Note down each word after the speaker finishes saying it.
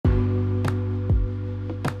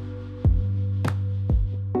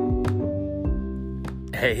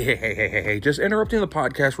Hey. Just interrupting the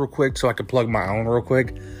podcast real quick so I can plug my own real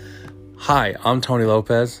quick. Hi, I'm Tony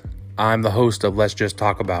Lopez. I'm the host of Let's Just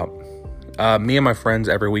Talk About. Me and my friends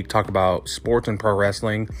every week talk about sports and pro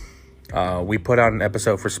wrestling. We put out an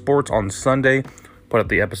episode for sports on Sunday. Put up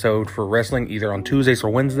the episode for wrestling either on Tuesdays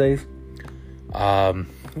or Wednesdays.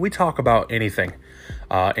 We talk about anything.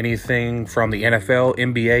 Anything from the NFL,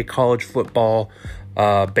 NBA, college football,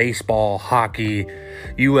 baseball, hockey,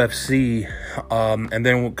 UFC, and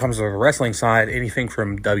then when it comes to the wrestling side, anything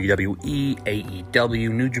from WWE, AEW,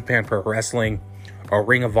 New Japan Pro Wrestling, or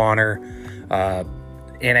Ring of Honor,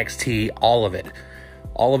 NXT, all of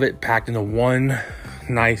it packed into one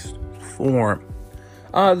nice form.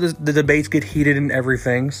 The debates get heated and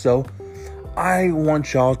everything, so I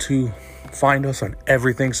want y'all to find us on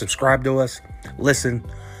everything, subscribe to us, listen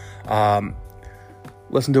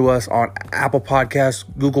to us on Apple Podcasts,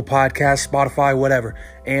 Google Podcasts, Spotify, whatever.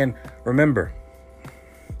 And remember,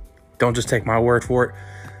 don't just take my word for it.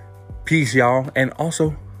 Peace, y'all. And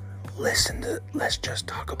also, listen to Let's Just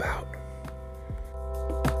Talk About.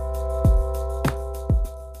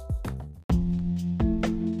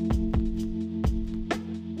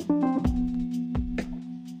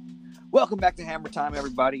 Welcome back to Hammer Time,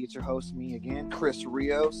 everybody. It's your host, me again, Chris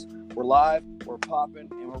Rios. We're live, we're popping,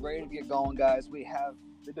 and we're ready to get going, guys. We have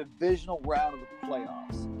the divisional round of the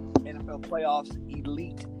playoffs. NFL playoffs,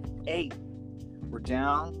 Elite 8. We're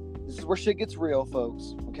down. This is where shit gets real,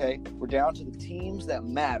 folks, okay? We're down to the teams that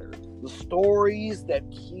matter. The stories that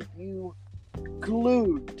keep you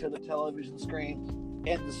glued to the television screen,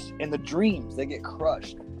 and the dreams that get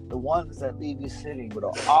crushed. The ones that leave you sitting with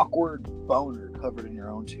an awkward boner covered in your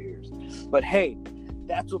own tears. But hey,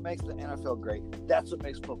 that's what makes the NFL great. That's what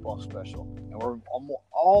makes football special. And we're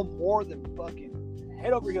all more than fucking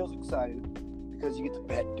head over heels excited because you get to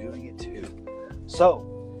bet doing it too.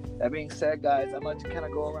 So, that being said, guys, I'd like to kind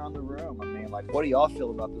of go around the room. I mean, like, what do y'all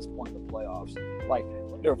feel about this point in the playoffs? Like,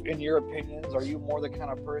 in your opinions, are you more the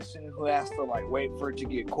kind of person who has to, like, wait for it to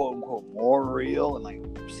get quote-unquote more real and, like,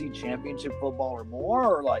 see championship football or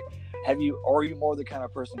more? Or, like, are you more the kind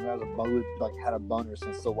of person who has had a boner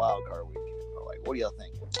since the wild card weekend? Or, like, what do y'all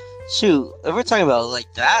think? Shoot, if we're talking about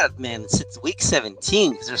like that, man, since week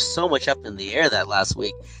 17, because there's so much up in the air that last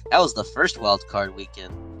week. That was the first wild card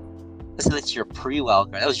weekend. That's your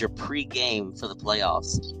pre-wild card. That was your pre-game for the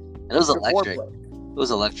playoffs. And it was electric. It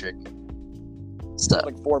was electric stuff.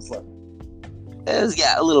 Like foreplay. It was,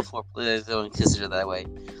 a little foreplay. Don't consider it that way.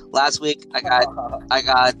 Last week, I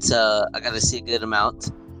got to see a good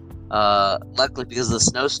amount. Luckily, because of the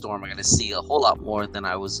snowstorm, I got to see a whole lot more than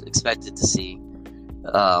I was expected to see.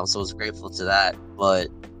 So I was grateful to that. But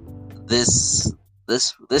this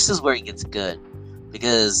is where it gets good,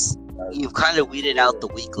 because you've kind of weeded out the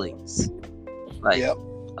weaklings,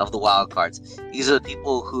 of the wild cards. These are the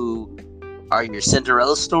people who are your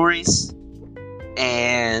Cinderella stories,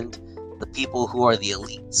 and the people who are the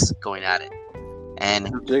elites going at it.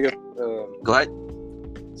 And Jacob, go ahead.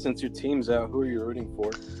 Since your team's out, who are you rooting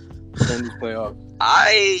for in these playoffs?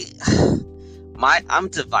 I'm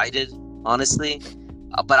divided, honestly,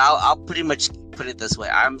 but I'll pretty much put it this way: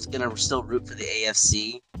 I'm gonna still root for the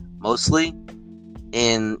AFC mostly,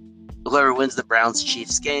 and whoever wins the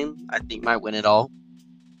Browns-Chiefs game, I think might win it all.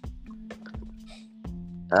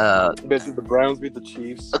 Bet the Browns beat the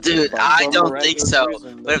Chiefs. Dude, I don't think so.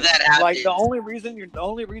 But if that happens, like the only reason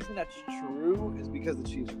that's true is because the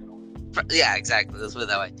Chiefs are gonna win. Yeah, exactly. Let's put it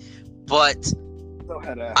that way. But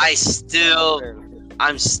So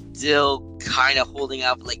I'm still kind of holding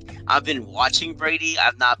up. Like, I've been watching Brady.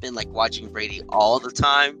 I've not been like watching Brady all the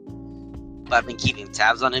time, but I've been keeping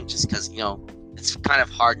tabs on him just because it's kind of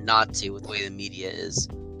hard not to with the way the media is.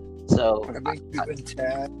 So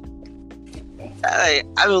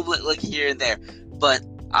I will look here and there, but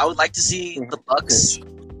I would like to see the Bucks.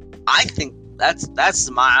 I think that's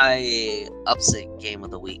my upset game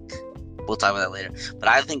of the week. We'll talk about that later. But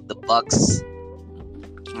I think the Bucks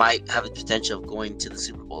might have the potential of going to the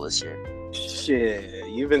Super Bowl this year. Shit,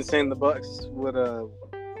 you've been saying the Bucks would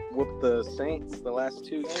whoop the Saints the last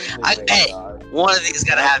two games. One of the things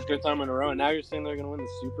gotta happen. Good time in a row, and now you're saying they're gonna win the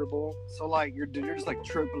Super Bowl. So like you're just like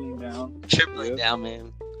tripling down. Down,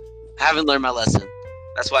 man. I haven't learned my lesson.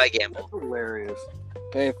 That's why I gamble. That's hilarious.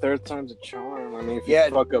 Hey, third time's a charm. I mean, if you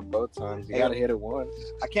fuck up both times, you gotta hit it once.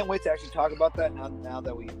 I can't wait to actually talk about that now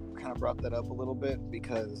that we kind of brought that up a little bit,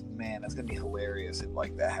 because man, that's gonna be hilarious if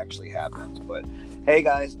like that actually happens. But hey,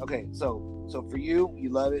 guys, okay, so for you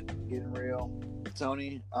love it, getting real.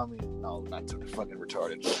 Tony, no, not Tony, fucking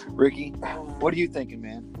retarded. Ricky, what are you thinking,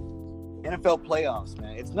 man? NFL playoffs,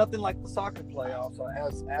 man. It's nothing like the soccer playoffs.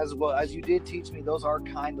 As well as you did teach me, those are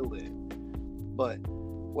kind of lit. But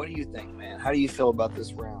What do you think, man? How do you feel about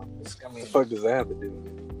this round? What the fuck does that have to do with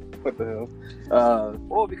it? What the hell?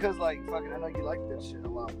 Well, because like fucking, I know you like this shit a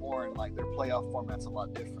lot more, and like their playoff format's a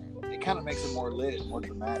lot different. It kind of makes it more lit, more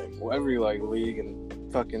dramatic. Well, every like league and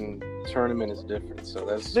fucking tournament is different, so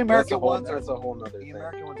that's the American ones. That's a whole nother thing. The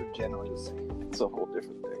American ones are generally the same. It's a whole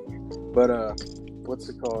different thing. But what's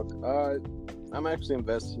it called? I'm actually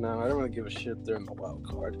invested now. I don't really give a shit. They're in the wild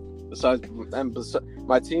card. Besides,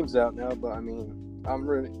 my team's out now, but I mean, I'm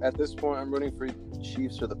rooting at this point. I'm rooting for the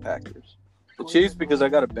Chiefs or the Packers. The Chiefs because I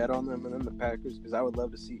got a bet on them, and then the Packers because I would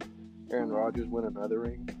love to see Aaron Rodgers win another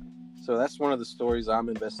ring. So that's one of the stories I'm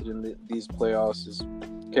invested in these playoffs is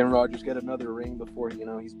can Rodgers get another ring before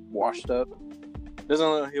he's washed up? Doesn't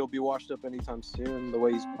look like he'll be washed up anytime soon the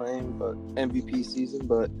way he's playing, but MVP season.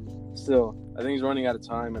 But still, I think he's running out of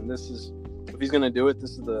time, and this is if he's gonna do it,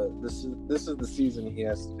 this is the season he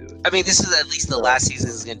has to do it. I mean, this is at least the last season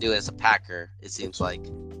he's gonna do it as a Packer. It seems like.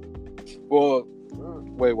 Well,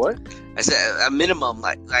 wait, what? I said a minimum.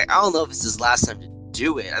 Like I don't know if it's his last time to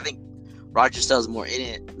do it. I think Rodgers still has more in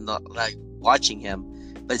it, not like watching him,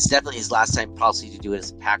 but it's definitely his last time probably to do it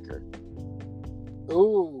as a Packer.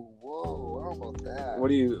 Ooh, whoa, I don't know about that.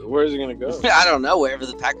 Where is he gonna go? I don't know. Wherever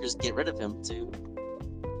the Packers get rid of him to.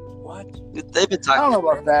 What? They've been talking. I don't know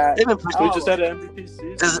about that. They've been pushing. We just had an MVP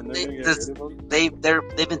season.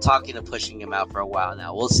 They've been talking of pushing him out for a while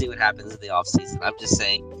now. We'll see what happens in the offseason. I'm just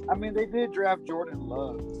saying. I mean, they did draft Jordan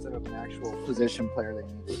Love instead of an actual position player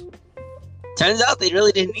they needed. Turns out they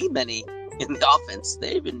really didn't need many in the offense.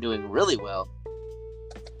 They've been doing really well.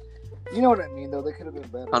 You know what I mean, though. They could have been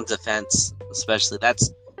better on defense, especially. They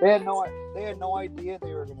had no idea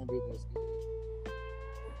they were going to be this good.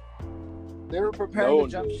 They were preparing to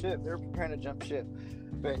jump ship.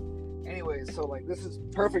 But anyways, so like this is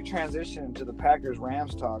perfect transition to the Packers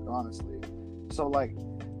Rams talk, honestly. So like,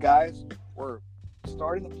 guys, we're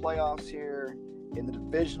starting the playoffs here in the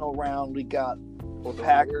divisional round. We got the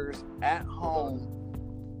Packers at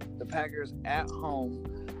home. The Packers at home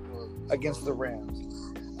against the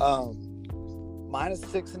Rams. Minus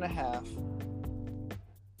 6.5.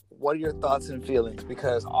 What are your thoughts and feelings?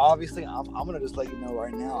 Because obviously, I'm gonna just let you know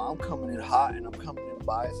right now. I'm coming in hot and I'm coming in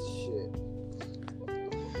biased as shit.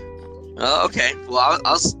 Okay. Well,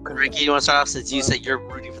 Ricky, you want to start off since you said you're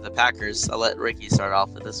rooting for the Packers? I'll let Ricky start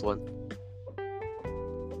off with this one.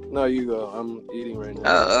 No, you go. I'm eating right now.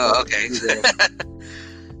 Oh, okay.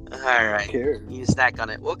 All right. You snack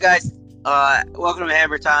on it. Well, guys, welcome to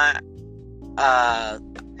Hammer Time.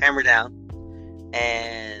 Hammer Down.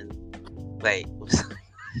 And wait.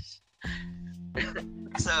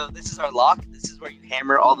 So this is our lock. This is where you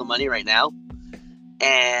hammer all the money right now,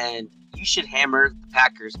 and you should hammer the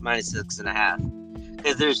Packers minus 6.5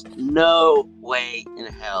 because there's no way in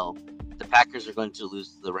hell the Packers are going to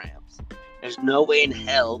lose to the Rams. There's no way in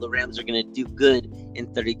hell the Rams are going to do good in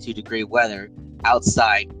 32-degree weather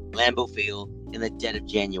outside Lambeau Field in the dead of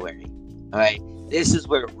January. All right, this is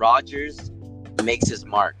where Rodgers makes his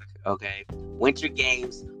mark. Okay, winter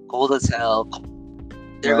games, cold as hell.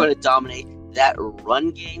 They're going to dominate that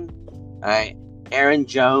run game. All right, Aaron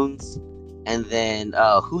Jones, and then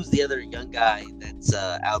who's the other young guy that's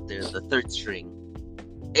out there, the third string?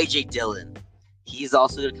 AJ Dillon. He's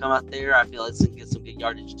also going to come out there. I feel like it's going to get some good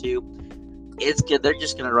yardage too. It's good. They're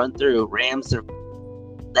just going to run through. Rams are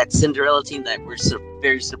that Cinderella team that we're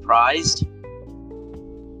very surprised.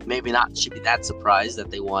 Maybe not should be that surprised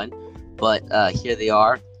that they won, but here they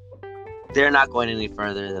are. They're not going any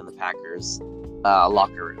further than the Packers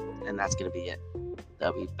locker room, and that's going to be it.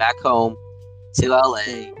 They'll be back home to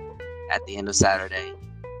LA at the end of Saturday,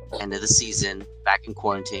 end of the season, back in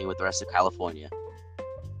quarantine with the rest of California.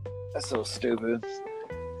 That's so stupid.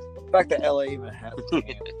 The fact that LA even has a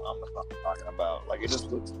game, I'm talking about. Like, it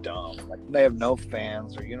just looks dumb. Like, they have no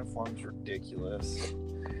fans. Their uniform's ridiculous.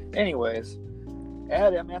 Anyways,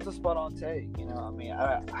 Ed, I mean, that's a spot on take. You know, I mean,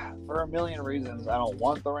 for a million reasons, I don't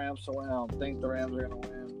want the Rams to win. I don't think the Rams are going to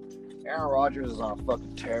win. Aaron Rodgers is on a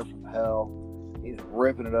fucking tear from hell. He's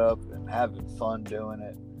ripping it up and having fun doing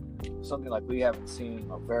it. Something like we haven't seen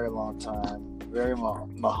in a very long time. Very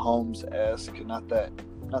Mahomes-esque. Not that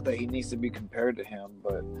he needs to be compared to him,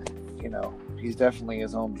 but, you know, he's definitely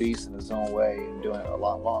his own beast in his own way and doing it a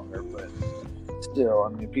lot longer. But still, I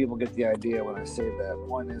mean, people get the idea when I say that.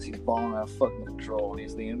 Point is, he's balling out of fucking control, and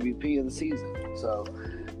he's the MVP of the season. So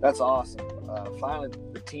that's awesome. Finally,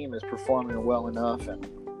 the team is performing well enough, and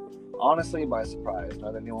honestly, by surprise.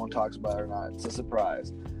 Not that anyone talks about it or not, it's a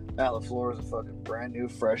surprise. Matt LaFleur is a fucking brand new,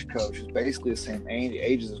 fresh coach who's basically the same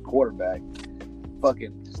age as his quarterback.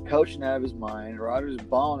 Fucking coaching out of his mind. Rodgers is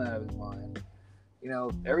balling out of his mind. You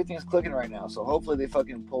know, everything's clicking right now. So hopefully they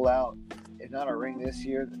fucking pull out if not a ring this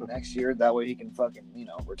year, the next year. That way he can fucking,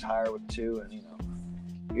 retire with 2 and,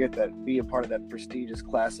 get that, be a part of that prestigious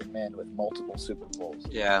class of men with multiple Super Bowls.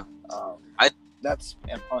 Yeah. That's,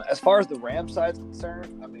 as far as the Rams side's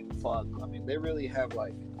concerned, I mean, fuck. I mean, they really have,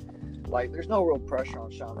 like, there's no real pressure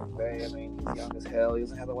on Sean McVay. I mean, he's young as hell. He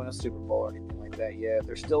doesn't have to win a Super Bowl or anything like that yet.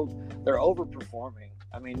 They're overperforming.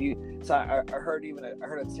 I mean, I heard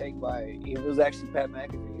a take by, it was actually Pat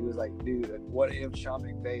McAfee. He was like, dude, what if Sean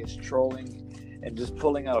McVay is trolling and just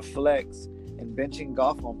pulling out a flex and benching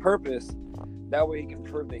Goff on purpose? That way he can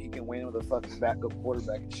prove that he can win with a fucking backup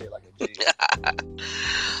quarterback and shit like a G.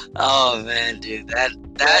 Oh man, dude, that'd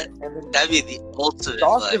be the ultimate.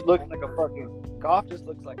 Goff just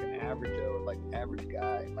looks like an average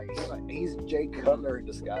guy. Like he's Jay Cutler in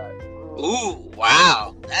disguise. Ooh,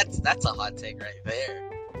 wow, that's a hot take right there.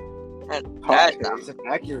 It's an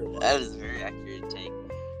accurate. That is a very accurate take.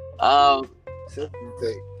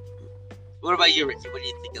 Take. What about you, Ricky? What do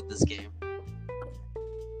you think of this game?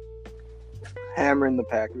 Hammering the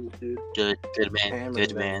Packers, dude. Good man.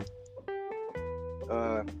 Good man.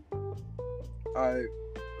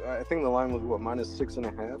 I think the line was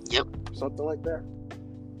 -6.5. Yep. Something like that.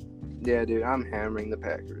 Yeah, dude, I'm hammering the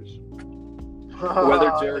Packers.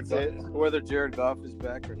 Whether Jared Goff is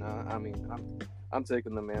back or not, I mean, I'm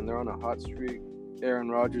taking them, man. They're on a hot streak. Aaron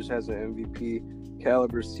Rodgers has an MVP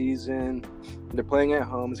caliber season. They're playing at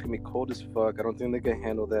home. It's gonna be cold as fuck. I don't think they can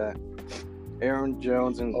handle that. Aaron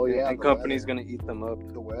Jones and company's gonna eat them up.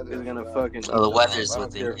 The weather is gonna fucking. Oh, the weather's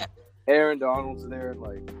with it. Yeah. Aaron Donald's there,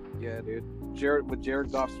 like, yeah, dude. Jared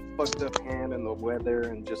Goff's fucked up hand and the weather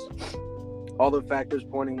and just all these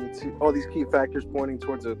key factors pointing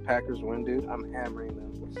towards a Packers win, dude. I'm hammering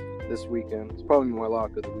them this weekend. It's probably my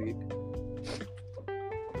lock of the week.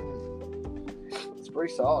 It's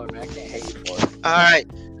pretty solid, man. I can't hate you for it. All right.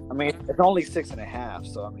 I mean, it's only 6.5,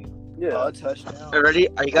 so I mean, a touchdown. Ready?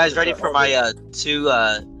 Are you guys ready for my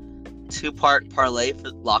two-part parlay for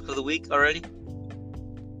lock of the week already?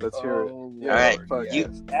 Let's hear it. Yeah, all right.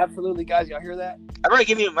 Absolutely, guys. Y'all hear that? I'm going to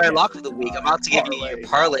give you my lock of the week. I'm about to give you your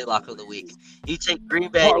parlay lock of the week. You take Green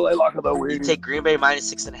Bay. Parlay lock of the week. You take Green Bay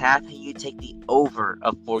 -6.5, and you take the over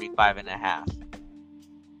of 45.5.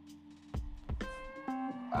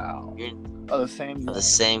 Wow. The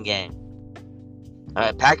same game. All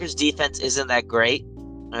right. Packers defense isn't that great.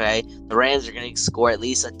 All right. The Rams are going to score at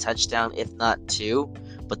least a touchdown, if not 2.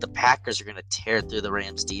 But the Packers are going to tear through the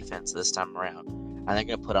Rams defense this time around. And they're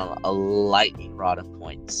going to put on a lightning rod of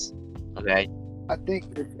points. Okay? I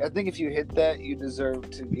think if you hit that, you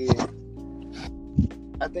deserve to get.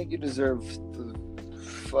 I think you deserve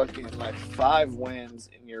fucking 5 wins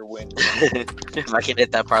in your win. If I can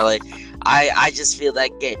hit that parlay, I just feel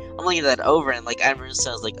that game. I'm looking at that over, and everyone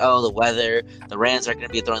sounds like, oh, the weather, the Rams aren't going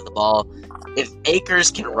to be throwing the ball. If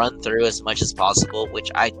Akers can run through as much as possible,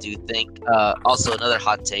 which I do think. Also, another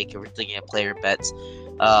hot take if we're thinking of player bets.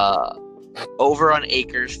 Over on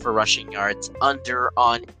Akers for rushing yards, under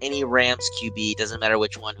on any Rams QB, doesn't matter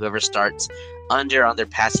which one, whoever starts, under on their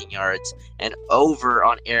passing yards, and over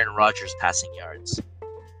on Aaron Rodgers passing yards,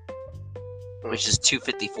 which is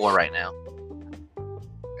 254 right now.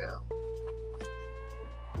 Yeah.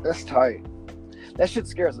 That's tight. That shit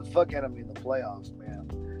scares the fuck out of me in the playoffs, man.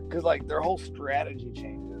 Because, their whole strategy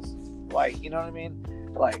changes. You know what I mean?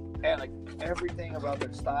 And everything about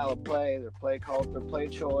their style of play, their play call, their play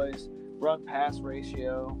choice, run-pass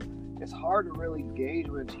ratio. It's hard to really gauge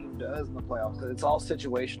what a team does in the playoffs because it's all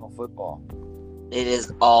situational football. It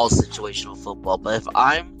is all situational football. But if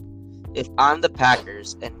I'm the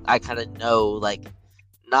Packers and I kind of know,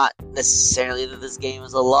 not necessarily that this game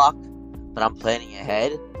is a lock, but I'm planning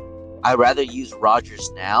ahead, I'd rather use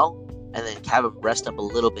Rodgers now and then have him rest up a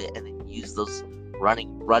little bit and then use those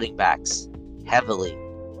running backs heavily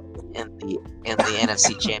in the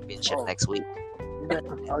NFC Championship next week.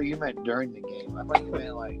 You meant during the game. I thought you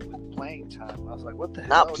meant with playing time. I was like, what the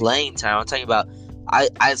hell? Not playing time. I'm talking about.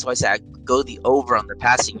 That's why I said I go the over on the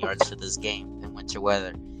passing yards for this game in winter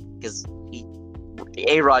weather because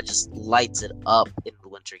A-Rod just lights it up in the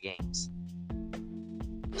winter games.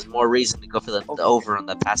 There's more reason to go for the over on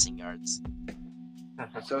the passing yards.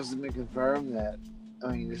 So it's to confirm that.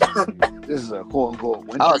 I mean, this is a quote-unquote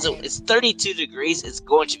winter. Oh, so it's 32 degrees. It's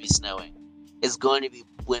going to be snowing. It's going to be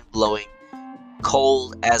wind blowing.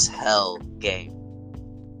 Cold as hell game.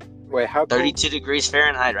 Wait, how 32 degrees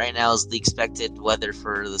Fahrenheit right now is the expected weather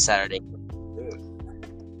for the Saturday.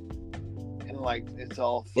 And it's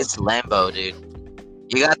all it's Lambeau, dude.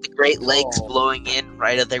 You got the Great Lakes blowing in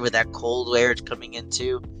right up there with that cold air coming in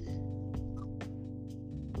too.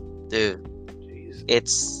 Dude, jeez.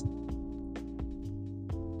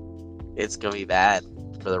 It's gonna be bad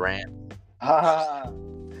for the Rams.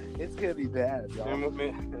 It's gonna be bad, y'all.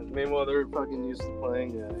 Meanwhile, they're fucking used to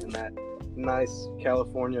playing in that nice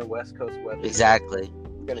California West Coast weather. Exactly.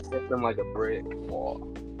 Gonna hit them like a brick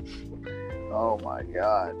wall. Oh my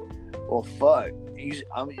god. Well, fuck.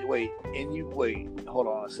 Wait. Hold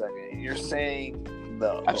on a second. You're saying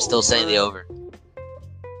the? I'm still saying the over,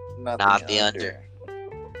 not the under.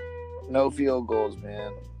 No field goals,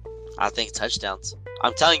 man. I think touchdowns.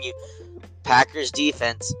 I'm telling you, Packers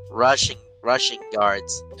defense, rushing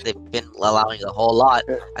yards. They've been allowing a whole lot.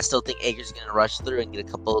 I still think Akers is gonna rush through and get a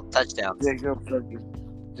couple of touchdowns.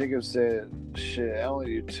 Jacob said, "Shit, I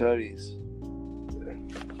only do tutties."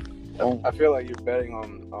 I feel like you're betting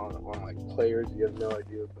on like players you have no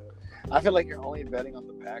idea about. I feel like you're only betting on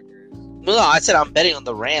the Packers. No, I said I'm betting on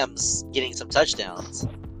the Rams getting some touchdowns,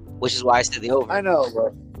 which is why I said the over. I know,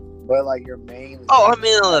 but like you're mainly. Oh, I'm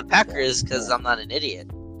in on the Packers because I'm not an idiot.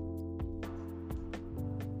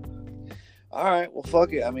 All right, well,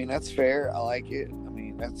 fuck it. I mean, that's fair. I like it.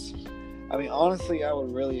 Honestly, I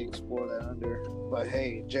would really explore that under. But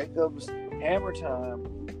hey, Jacob's hammer time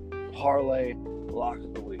parlay lock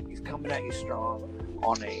of the week. He's coming at you strong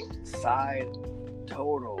on a side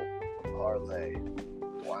total parlay.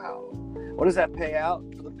 Wow. What does that pay out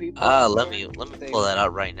for the people? Let me pull that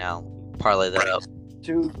out right now. Parlay that up.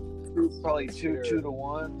 Probably two to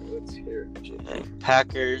 1. Let's hear it. Okay.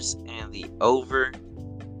 Packers and the over.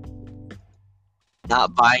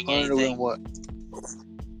 Not buying anything. What?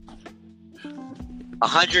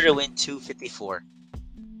 100 to win 254.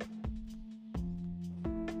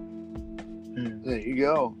 There you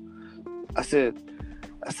go. I said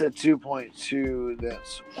 2.2.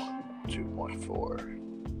 That's 2.4.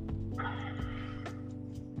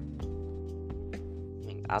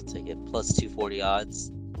 I'll take it. Plus 240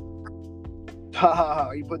 odds.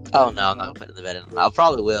 Are you putting? Oh no, I'm not putting the bet in. I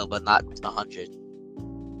probably will, but not 100.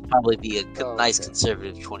 Probably be a nice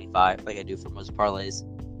conservative 25, like I do for most parlays.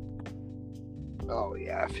 Oh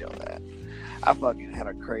yeah, I feel that. I fucking had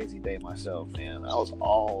a crazy day myself, man. I was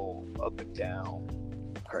all up and down,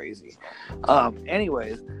 crazy.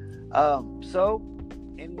 Anyways, so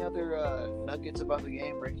any other nuggets about the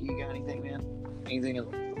game, Ricky? You got anything, man? Anything?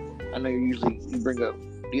 I know you bring up.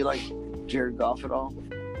 Do you like Jared Goff at all?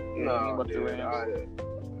 No, dude,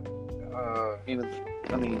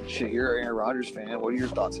 shit, you're an Aaron Rodgers fan. What are your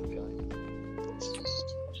thoughts and feelings?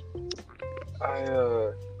 I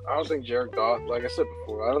don't think Jared Goff, like I said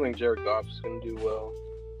before, I don't think Jared Goff is going to do well.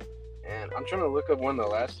 And I'm trying to look up when the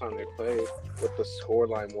last time they played, what the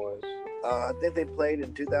scoreline was. I think they played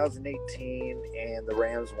in 2018, and the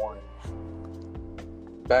Rams won.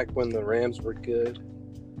 Back when the Rams were good.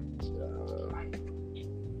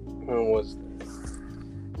 When was that?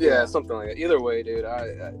 Yeah, something like that. Either way, dude,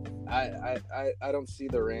 I don't see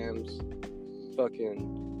the Rams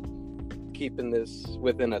fucking keeping this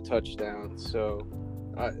within a touchdown. So,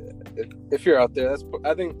 if you're out there,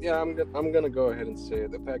 I'm gonna go ahead and say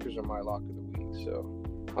it. The Packers are my lock of the week. So,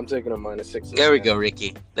 I'm taking a -6. There we go,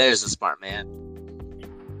 Ricky. There's a smart man.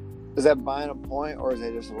 Is that buying a point, or is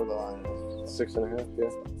that just what the line is? 6.5, yeah.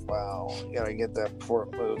 Wow, you gotta get that before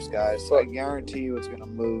it moves, guys. So I guarantee you it's gonna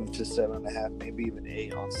move to 7.5, maybe even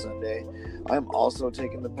 8 on Sunday. I'm also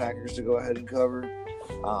taking the Packers to go ahead and cover.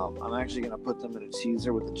 I'm actually gonna put them in a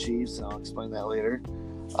teaser with the Chiefs, and I'll explain that later.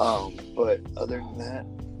 But other than that,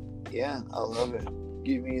 yeah, I love it.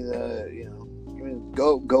 Give me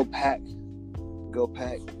go Pack.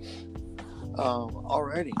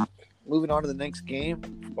 Alrighty, moving on to the next game.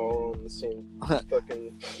 All on the same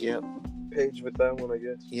fucking yep. page with that one, I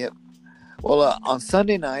guess. Yep. Well, on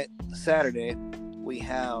Saturday, we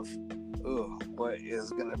have what is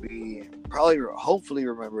going to be hopefully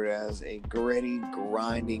remembered as a gritty,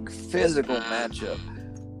 grinding, physical matchup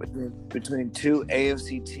between two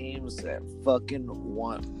AFC teams that fucking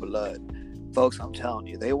want blood. Folks, I'm telling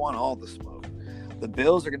you, they want all the smoke. The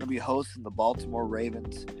Bills are going to be hosting the Baltimore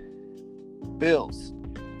Ravens. Bills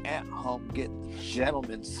at home get the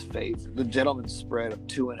gentleman's spread of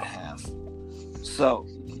 2.5. So,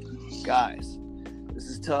 guys, this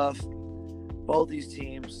is tough. Both these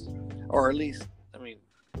teams, or at least,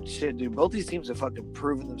 both these teams have fucking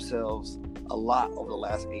proven themselves a lot over the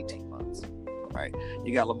last 18 months. Right?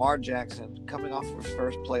 You got Lamar Jackson coming off of his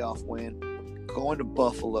first playoff win, going to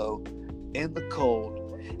Buffalo in the cold.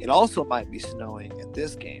 It also might be snowing at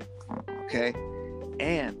this game. Okay?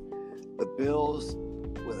 And the Bills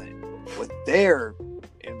with their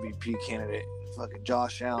MVP candidate, fucking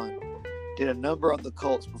Josh Allen, did a number on the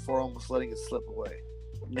Colts before almost letting it slip away.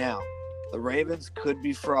 Now, the Ravens could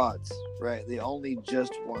be frauds, right? They only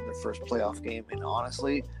just won their first playoff game, and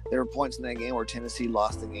honestly, there were points in that game where Tennessee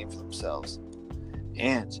lost the game for themselves.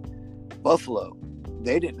 And Buffalo,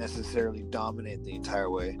 they didn't necessarily dominate the entire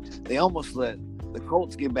way. They almost let the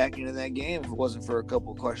Colts get back into that game if it wasn't for a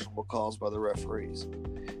couple of questionable calls by the referees.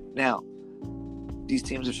 Now, these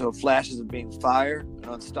teams have showed flashes of being fire and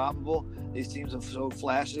unstoppable. These teams have showed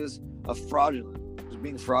flashes of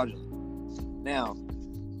being fraudulent. Now,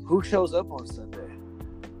 who shows up on Sunday?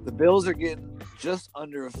 The Bills are getting just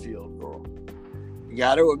under a field goal. You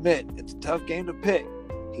got to admit, it's a tough game to pick.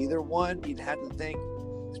 Either one, you'd have to think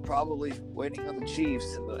is probably waiting on the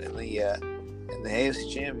Chiefs in the AFC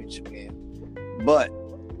Championship game. But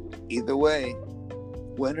either way,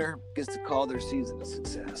 winner gets to call their season a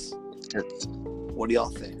success. What do y'all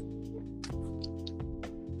think?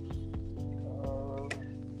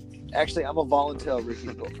 Actually, I'm a volunteer. Ricky,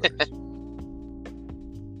 go first.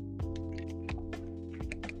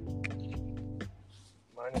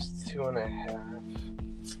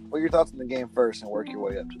 -2.5. What are your thoughts on the game first, and work your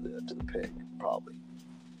way up to the pick? Probably.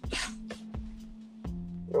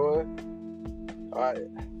 You know what?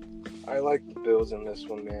 I like the Bills in this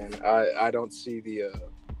one, man. I don't see the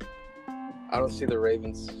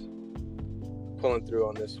Ravens pulling through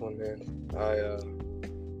on this one, man.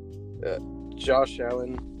 Josh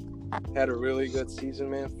Allen had a really good season,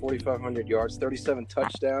 man. 4,500 yards, 37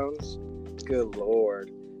 touchdowns. Good Lord.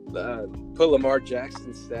 Put Lamar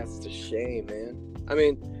Jackson's stats to shame, man. I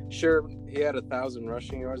mean, sure, he had 1,000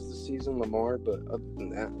 rushing yards this season, Lamar, but other than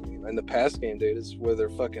that, I mean, in the pass game, dude, is where they're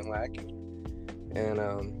fucking lacking. And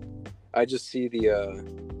I just see that's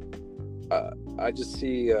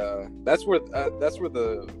where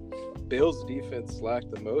the Bills defense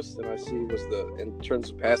lacked the most, and I see was in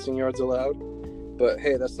terms of passing yards allowed. But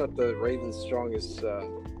hey, that's not the Ravens' strongest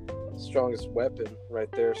weapon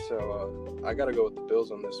right there. So I got to go with the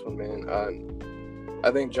Bills on this one, man.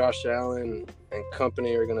 I think Josh Allen and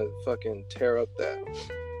company are gonna fucking tear up the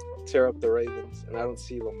Ravens, and I don't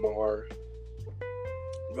see Lamar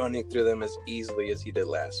running through them as easily as he did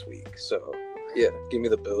last week. So yeah, give me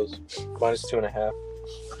the Bills -2.5. I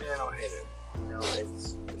don't hate it.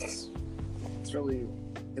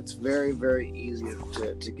 It's very, very easy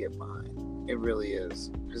to get behind. It really is,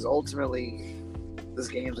 because ultimately this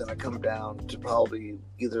game's gonna come down to probably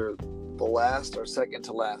either the last or second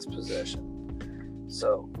to last possession.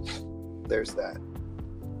 So there's that.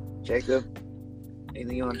 Jacob,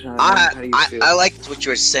 anything you want to chime in? How do you feel? I liked what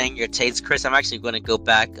you were saying, your takes, Chris. I'm actually going to go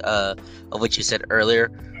back of what you said earlier.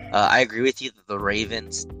 I agree with you that the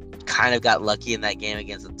Ravens kind of got lucky in that game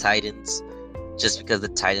against the Titans, just because the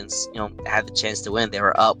Titans, had the chance to win. They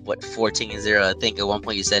were up 14-0. I think at one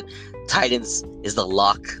point you said Titans is the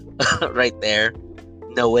lock right there.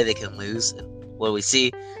 No way they can lose. And what we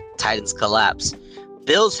see, Titans collapse.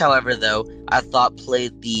 Bills, however, though, I thought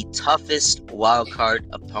played the toughest wildcard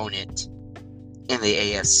opponent in the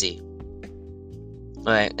AFC.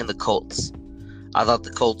 Right, in the Colts. I thought the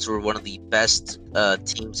Colts were one of the best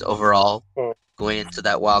teams overall going into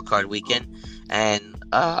that wildcard weekend. And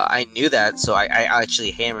I knew that, so I actually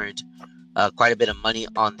hammered quite a bit of money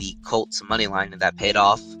on the Colts money line, and that paid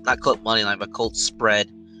off. Not Colts money line, but Colts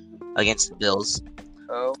spread against the Bills.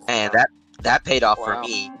 Oh, and that paid off for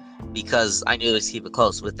me, because I knew it was keep it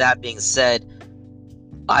close. With that being said,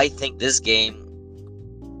 I think this game,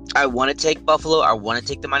 I want to take Buffalo. I want to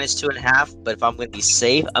take the -2.5, but if I'm going to be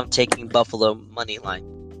safe, I'm taking Buffalo money line.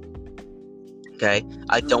 Okay,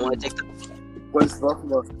 I don't want to take the. What's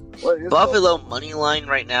Buffalo? What is Buffalo money line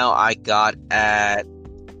right now? I got at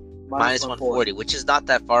 -140, which is not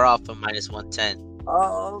that far off from -110.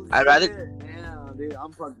 Oh, I'd rather. Damn, dude,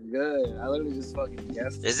 I'm fucking good. I literally just fucking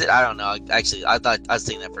guessed. Is it? I don't know. Actually, I thought I was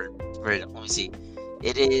taking that for. Let me see.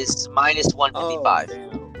 It is -155.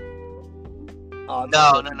 Oh,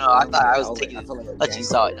 No. I thought I was taking it. Let you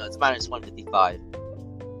saw it. No, it's -155.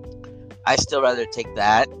 I still rather take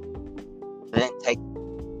that than take.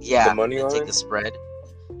 Yeah, the money line? Take the spread,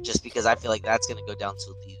 just because I feel like that's gonna go down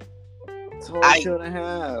to the. It's only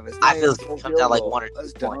 2.5. I feel it's gonna come down like 1 or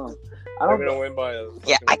 2 points. I'm gonna win by a.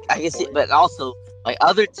 Yeah, I can see, but also my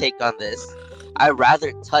other take on this, I'd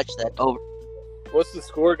rather touch that over. What's the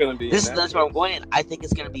score gonna be? This is where I'm going in. I think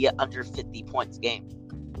it's gonna be an under 50 points game.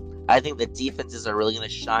 I think the defenses are really gonna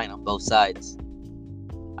shine on both sides.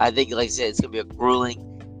 I think, like I said, it's gonna be a grueling,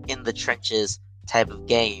 in the trenches type of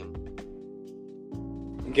game.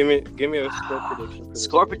 Give me a score prediction.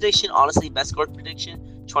 Score prediction, honestly, best score prediction,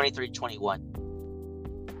 23-21.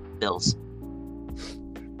 Bills.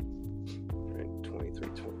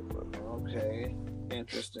 23-21. Okay,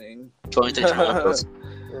 interesting. 23-21 Bills.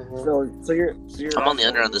 So you're. I'm on the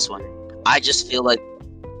under on this one. I just feel like.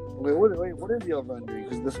 Wait, what is the over under?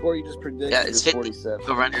 Because the score you just predicted It's is 50. 47.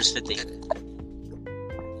 The under is 50.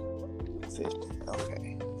 50.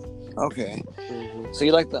 Okay. Okay. Mhm. So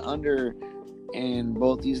you like the under in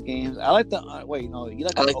both these games? I like the you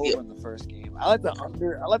like the over in the first game. I like the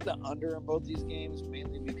under. I like the under in both these games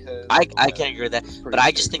mainly because I can agree with that, it's but pretty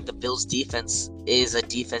I just think the Bills' defense is a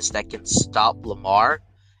defense that can stop Lamar,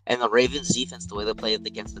 and the Ravens' defense, the way they play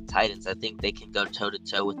against the Titans, I think they can go toe to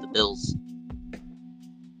toe with the Bills,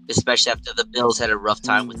 especially after the Bills had a rough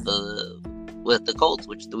time with the Colts,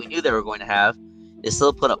 which we knew they were going to have. They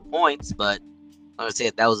still put up points, but I would say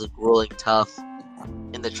that was a grueling, tough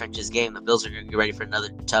in the trenches game. The Bills are going to get ready for another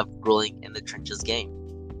tough, grueling in the trenches game.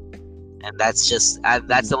 And that's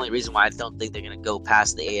the only reason why I don't think they're going to go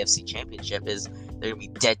past the AFC Championship is they're going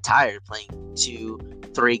to be dead tired playing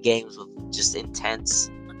 2-3 games with just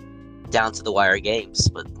intense, down to the wire games.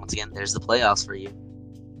 But once again, there's the playoffs for you.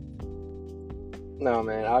 No,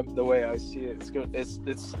 man. The way I see it, it's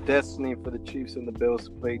destiny for the Chiefs and the Bills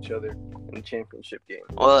to play each other in the championship game.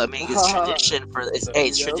 Well, I mean, it's tradition for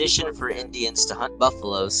Yeah, tradition for Indians to hunt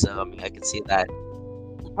buffalo. So I mean, I can see that.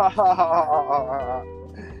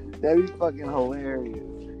 That'd be fucking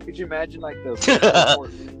hilarious. Could you imagine like the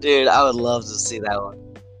Dude, I would love to see that one.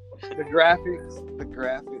 The graphics.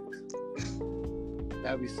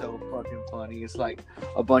 That'd be so fucking funny. It's like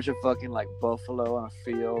a bunch of fucking like buffalo on a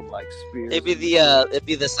field, like spears. It'd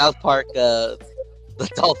be the South Park the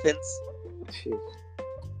Dolphins. Jeez.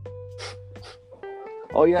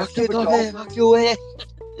 Oh yeah, Fuck you, stupid Dolphin. dolphin. Fuck you, way.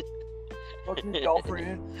 Fucking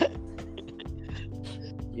dolphin.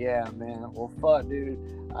 Yeah, man. Well, fuck, dude.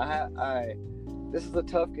 This is a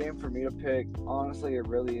tough game for me to pick. Honestly, it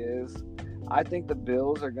really is. I think the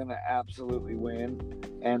Bills are gonna absolutely win,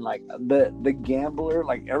 and like the gambler,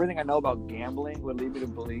 like everything I know about gambling would lead me to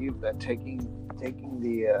believe that taking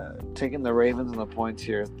the Ravens and the points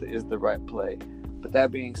here is the right play. But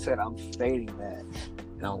that being said, I'm fading that,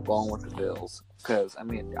 and I'm going with the Bills because I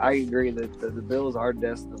mean I agree that the Bills are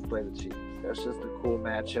destined to play the Chiefs. That's just a cool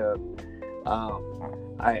matchup.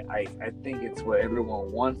 I think it's what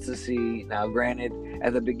everyone wants to see. Now, granted,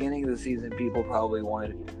 at the beginning of the season, people probably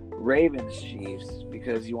wanted Ravens Chiefs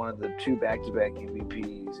because you wanted the 2 back-to-back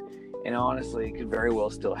MVPs, and honestly, it could very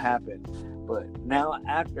well still happen. But now,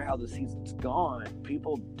 after how the season's gone,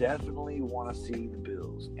 people definitely want to see the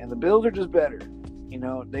Bills, and the Bills are just better. You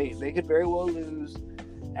know, they could very well lose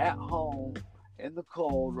at home in the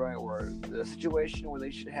cold, right? Or the situation where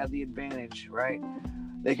they should have the advantage, right?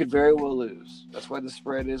 They could very well lose. That's why the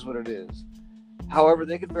spread is what it is. However,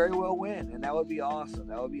 they could very well win, and that would be awesome.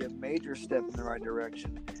 That would be a major step in the right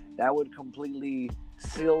direction. That would completely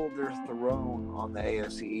seal their throne on the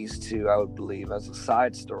AFC East, too, I would believe, as a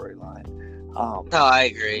side storyline. No, I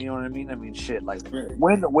agree. You know what I mean? I mean, shit, like,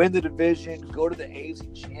 win the division, go to the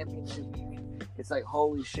AFC Championship game. It's like,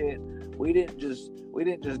 holy shit, we didn't just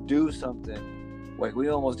do something. Like, we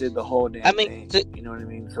almost did the whole damn thing. You know what I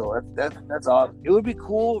mean? So that's awesome. It would be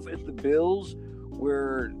cool if the Bills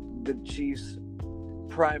were the Chiefs'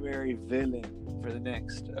 primary villain for the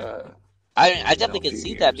next. I definitely can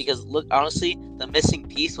see that because look, honestly, the missing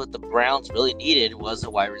piece what the Browns really needed was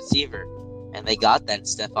a wide receiver, and they got that in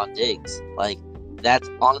Stephon Diggs. Like that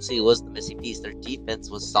honestly was the missing piece. Their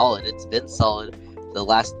defense was solid. It's been solid for the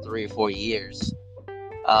last 3 or 4 years.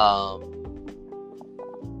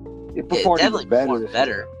 It definitely performed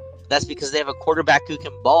better. That's because they have a quarterback who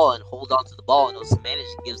can ball and hold on to the ball and knows to manage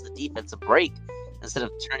and gives the defense a break instead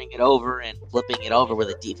of turning it over and flipping it over where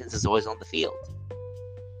the defense is always on the field.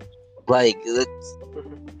 Like,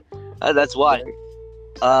 that's why.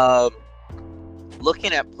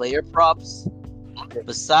 Looking at player props,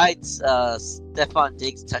 besides Stephon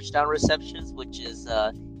Diggs' touchdown receptions, which is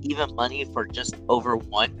even money for just over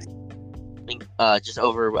one, just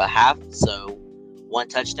over a half, so 1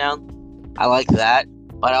 touchdown. I like that.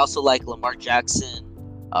 But I also like Lamar Jackson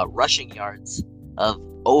rushing yards of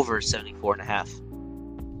over 74.5.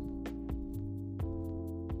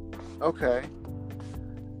 Okay.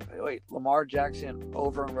 Wait, Lamar Jackson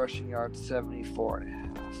over in rushing yards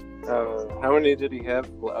 74.5. How many did he have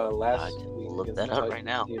last week? Look that up right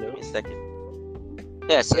now. You know? Give me a second.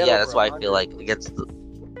 Yeah, so yeah, that's why I feel like against the.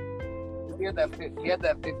 He had that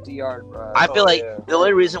 50-yard. I feel like the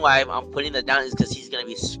only reason why I'm putting that down is because he's going to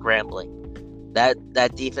be scrambling.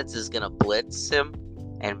 That defense is going to blitz him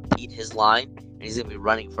and beat his line, and he's going to be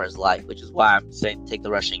running for his life, which is why I'm saying take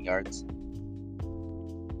the rushing yards.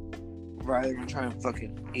 Right, they're going to try and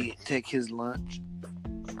fucking take his lunch.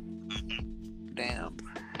 Damn.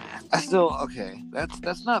 Okay.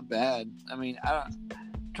 That's not bad. I mean, I'm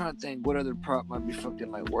trying to think what other prop might be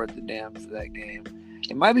fucking like worth the damn for that game.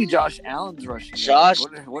 It might be Josh Allen's rushing yards.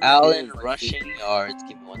 What Allen is, like, rushing 50? Yards,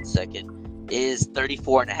 give me 1 second, is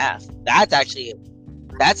 34.5. That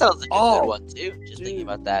sounds like a good one too. Just thinking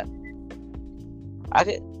about that.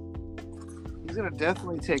 He's gonna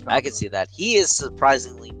definitely take. I could see that. He is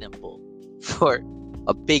surprisingly nimble for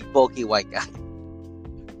a big, bulky white guy.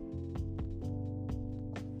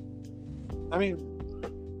 I mean,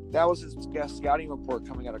 that was his scouting report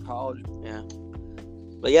coming out of college. Yeah.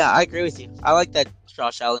 But yeah, I agree with you. I like that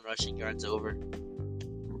Josh Allen rushing yards over.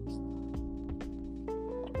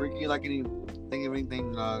 Ricky, like think of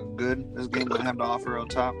anything good this game would have to offer on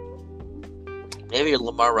top? Maybe a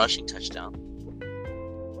Lamar rushing touchdown.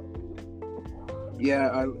 Yeah,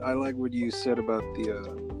 I like what you said about the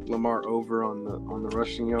Lamar over on the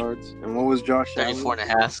rushing yards. And what was Josh Allen? 34 and a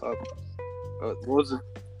half. What was it?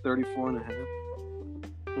 34 and a half?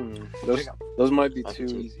 Those might be two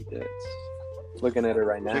easy bets. Looking at it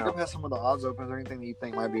right now. Jacob has some of the odds open. Is there anything that you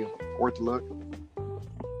think might be worth a look?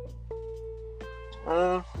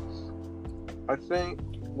 I think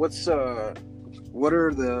what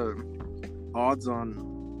are the odds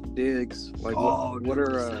on Diggs? Like what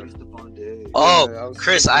are Diggs. Oh,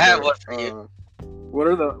 Chris, I have one for you.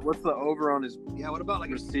 What's the over on his what about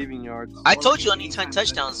like receiving yards? I told you anytime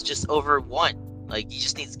touchdowns just over 1. Like he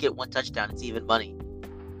just needs to get 1 touchdown. It's even money.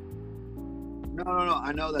 No.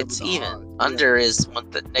 I know that it's even. Under is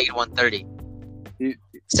negative 130.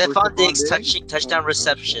 Stephon Diggs touchdown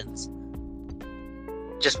receptions.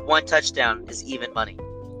 Just 1 touchdown is even money.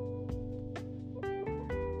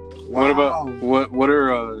 What about what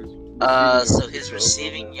are so his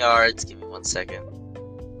receiving yards, give me 1 second,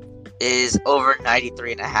 is over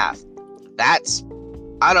 93 and a half.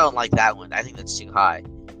 I don't like that one. I think that's too high.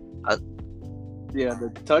 Yeah, the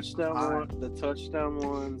touchdown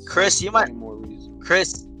ones. Chris, you might. More reason.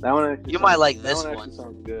 Chris, that one you might like this one. One.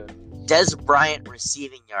 Sounds good. Des Bryant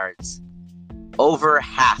receiving yards, over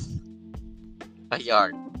half a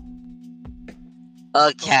yard.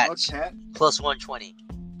 A catch plus 120.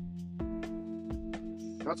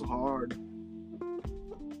 That's hard.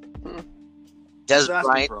 Des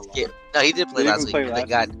Bryant. No, he did play last week, and they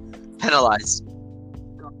got penalized.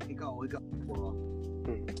 He got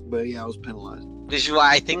but yeah, I was penalized. Which is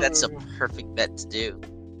why I think that's a perfect bet to do.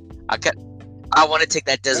 I want to take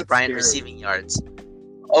that Des Bryant receiving yards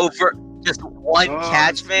over just 1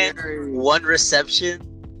 catch, man, 1 reception.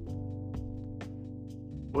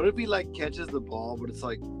 What if he like catches the ball, but it's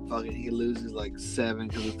like fucking he loses like 7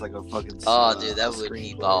 because it's like a fucking. Oh, dude, that would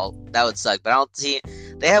be ball. That would suck. But I don't see.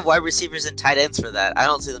 They have wide receivers and tight ends for that. I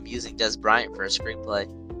don't see them using Des Bryant for a screenplay.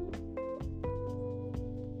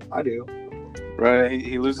 I do. Right,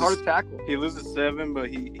 he loses. Hard to tackle. He loses 7, but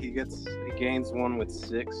he gains 1 with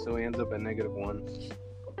 6, so he ends up at -1.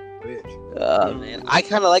 Oh man, I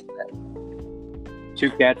kind of like that. 2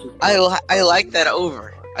 catches. I like that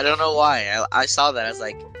over. I don't know why. I saw that. I was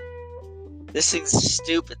like, this thing's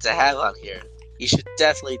stupid to have on here. You should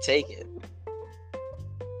definitely take it.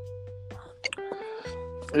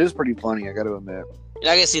 It is pretty funny, I gotta admit. You're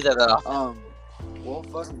not gonna see that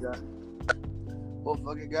Well,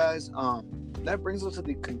 fuck it, guys. That brings us to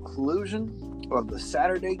the conclusion of the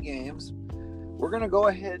Saturday games. We're gonna go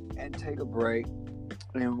ahead and take a break,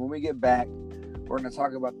 and when we get back, we're gonna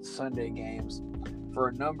talk about the Sunday games. For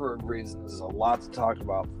a number of reasons, there's a lot to talk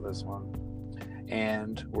about for this one,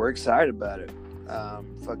 and we're excited about it.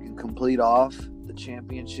 Fucking complete off the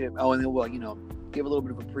championship. Oh, and then we'll, give a little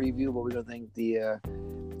bit of a preview of what we're gonna think the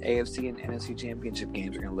AFC and NFC championship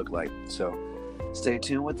games are gonna look like. So, stay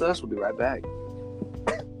tuned with us. We'll be right back.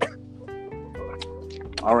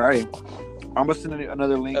 Alrighty, I'm gonna send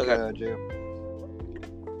another link, Jay.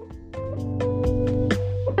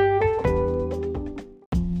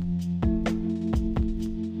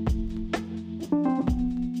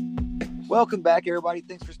 Welcome back, everybody.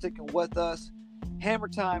 Thanks for sticking with us. Hammer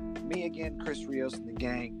time. Me again, Chris Rios and the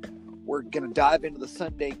gang. We're gonna dive into the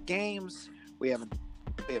Sunday games. We have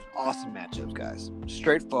awesome matchups, guys.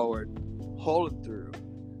 Straightforward, holding through,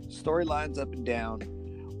 storylines up and down.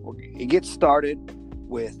 It gets started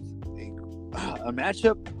with a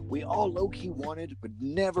matchup we all low-key wanted, but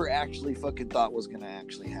never actually fucking thought was gonna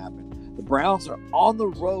actually happen. The Browns are on the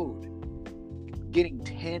road, getting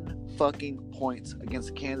 10 fucking points against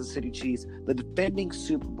the Kansas City Chiefs, the defending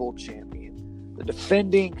Super Bowl champion, the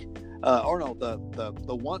defending,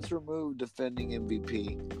 the once removed defending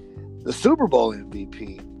MVP, the Super Bowl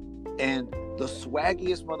MVP, and the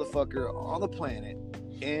swaggiest motherfucker on the planet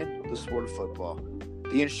in the sport of football,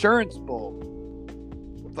 the Insurance Bowl.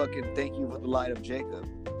 Fucking thank you for the light of Jacob.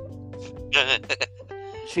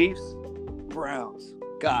 Chiefs, Browns,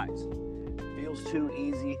 guys, feels too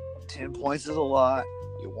easy. 10 points is a lot.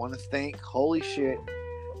 You want to think, holy shit,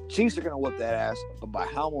 Chiefs are going to whip that ass, but by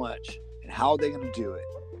how much and how are they going to do it?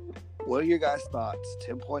 What are your guys' thoughts?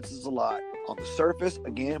 10 points is a lot. On the surface,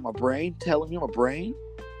 again, my brain telling me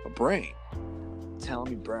telling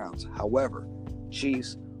me Browns. However,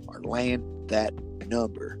 Chiefs are laying that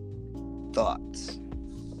number. Thoughts?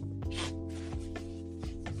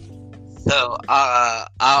 So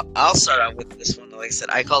I'll start out with this one. Like I said,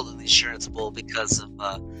 I called it the Insurance Bowl because of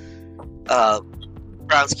Browns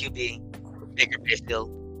QB Baker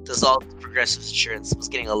Mayfield does all the Progressive Insurance. Was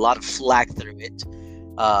getting a lot of flack through it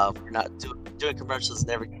for not doing commercials,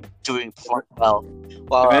 never doing performing well.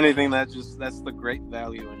 Well, if anything, that's the great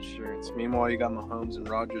value insurance. Meanwhile, you got Mahomes and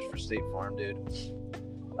Rodgers for State Farm, dude.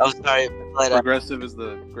 I'm sorry, but Progressive is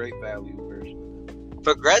the great value version.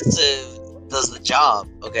 Progressive does the job.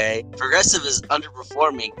 Okay, Progressive is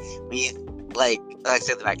underperforming. When you like I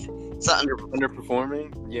said the back, it's not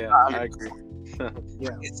Underperforming? Yeah, I agree.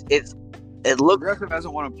 Yeah, it looks Progressive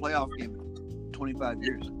hasn't won a playoff game in 25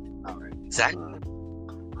 years. All right, exactly.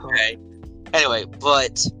 Okay. Anyway,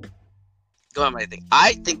 but go on my thing.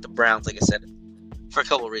 I think the Browns, like I said, for a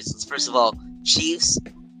couple of reasons. First of all, Chiefs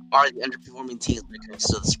are the underperforming teams when it comes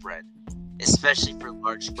to the spread, especially for a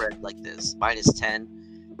large spread like this, -10.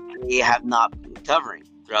 They have not been covering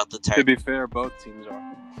throughout the entire. To be fair, both teams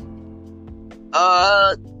are.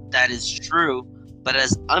 That is true. But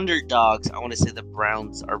as underdogs, I want to say the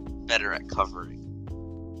Browns are better at covering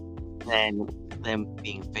than them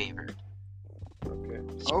being favored. Okay.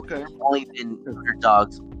 They've only been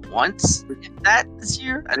underdogs once, if that, this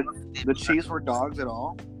year. The Chiefs were dogs at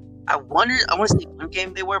all? I want to say one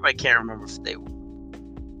game they were, but I can't remember if they were.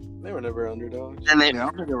 They were never underdogs. I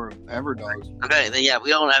don't think they were ever dogs. Okay, then yeah,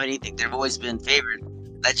 we don't have anything. They've always been favored.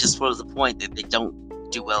 That just proves the point that they don't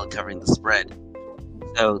do well at covering the spread.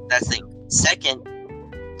 So that's the thing. Second,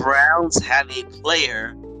 Browns have a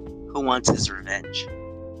player who wants his revenge.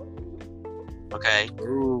 Okay?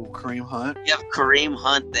 Ooh, Kareem Hunt. You have Kareem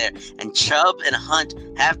Hunt there. And Chubb and Hunt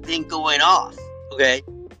have been going off. Okay?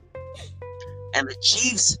 And the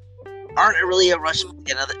Chiefs aren't really a rush.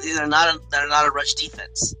 They're not a rush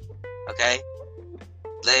defense. Okay?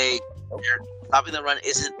 They're stopping the run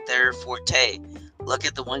isn't their forte. Look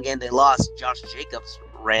at the one game they lost. Josh Jacobs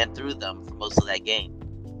ran through them for most of that game.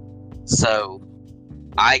 So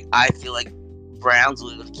I feel like Browns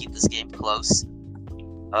will be able to keep this game close.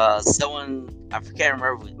 Someone, I can't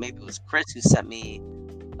remember, maybe it was Chris who sent me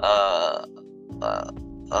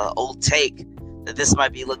old take that this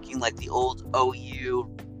might be looking like the old OU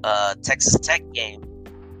Texas Tech game,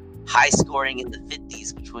 high scoring in the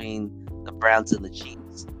 50s between the Browns and the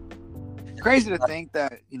Chiefs. Crazy to think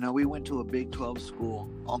that we went to a Big 12 school,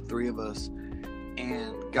 all three of us,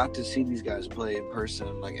 and got to see these guys play in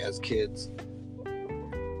person, like as kids.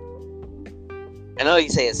 I know you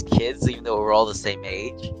say as kids, even though we're all the same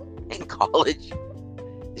age in college.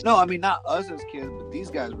 No, I mean not us as kids, but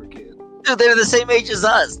these guys were kids. Dude, they're the same age as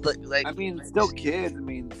us. Like, I mean, still kids. I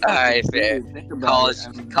mean, all right, fair.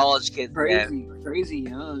 College kids, crazy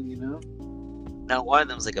young, Now one of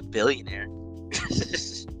them's like a billionaire.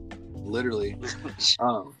 Literally.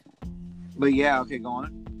 But yeah, okay, go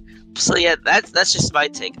on. So yeah, that's just my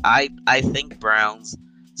take. I think Browns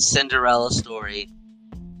Cinderella story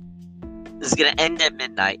is gonna end at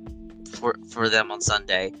midnight for them on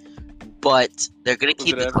Sunday, but they're gonna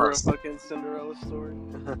keep it close. Was it ever a fucking Cinderella story?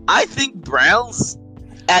 I think Browns,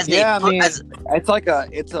 it's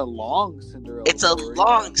a long Cinderella. It's a story.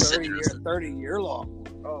 long 30-year long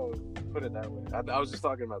one. Oh, put it that way. I was just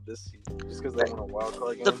talking about this season, just because they won a wild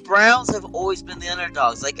card game. The Browns have always been the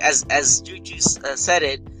underdogs. Like as Juju said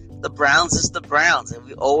it, the Browns is the Browns, and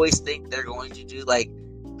we always think they're going to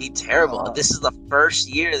be terrible. And this is the first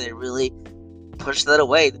year they really pushed that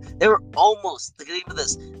away. They were almost. Look at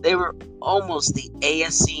this. They were almost the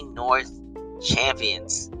AFC North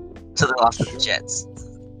champions to the loss of the Jets.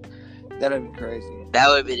 That'd be crazy. That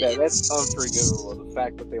would be. That's unforgivable. The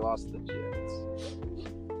fact that they lost to the Jets.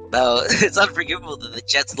 No, it's unforgivable that the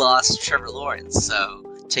Jets lost Trevor Lawrence. So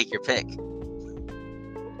take your pick.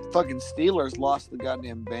 Fucking Steelers lost the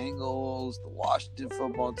goddamn Bengals, the Washington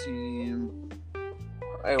football team,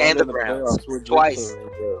 and the Browns twice.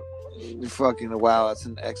 Fucking wow, that's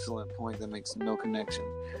an excellent point that makes no connection.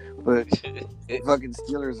 But fucking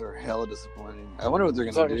Steelers are hella disappointing. I wonder what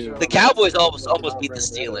they're gonna do. The Cowboys almost beat the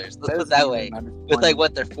Steelers. Let's put it that way.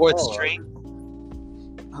 With their fourth string.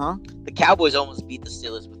 Huh? The Cowboys almost beat the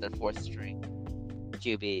Steelers with their fourth string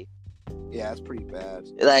QB. Yeah, that's pretty bad.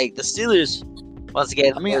 Like the Steelers, once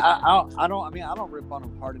again. I mean, I don't rip on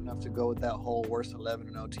them hard enough to go with that whole worst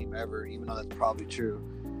 11-0 team ever, even though that's probably true.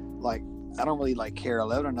 Like, I don't really care.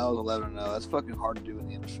 11-0 is 11-0. That's fucking hard to do in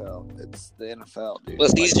the NFL. It's the NFL, dude. Well,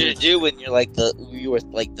 it's easier to do when you were the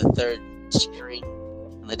third string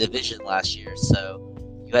in the division last year, so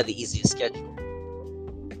you had the easiest schedule.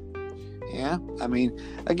 Yeah, I mean,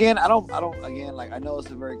 again, I don't, again, like I know it's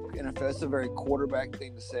a very NFL, it's a very quarterback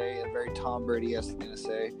thing to say, a very Tom Brady-esque thing to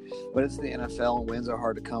say, but it's the NFL and wins are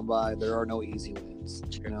hard to come by. There are no easy wins.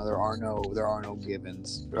 You know, there are no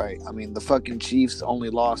givens, right? I mean, the fucking Chiefs only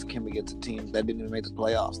lost came against a team that didn't even make the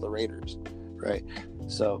playoffs, the Raiders, right?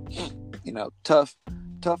 So, you know, tough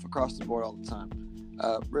across the board all the time.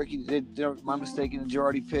 Ricky, am I mistaken? Did you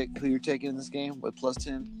already pick who you're taking in this game with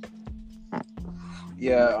 +10?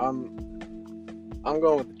 Yeah, I'm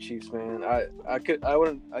going with the Chiefs, man. I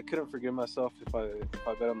couldn't forgive myself if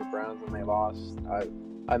I bet on the Browns and they lost.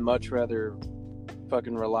 I'd much rather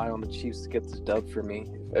fucking rely on the Chiefs to get this dub for me.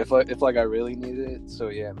 If I really needed it. So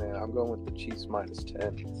yeah, man, I'm going with the Chiefs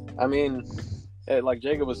 -10. I mean, like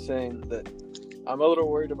Jacob was saying, that I'm a little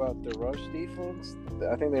worried about the rush defense.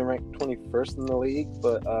 I think they ranked 21st in the league,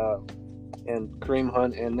 but and Kareem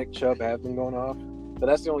Hunt and Nick Chubb have been going off. But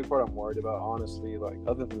that's the only part I'm worried about, honestly. Like,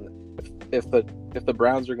 other than if the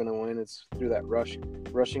Browns are going to win, it's through that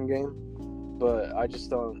rushing game. But I just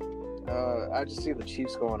don't. I just see the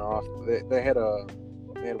Chiefs going off. They had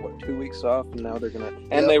 2 weeks off, and now they're gonna.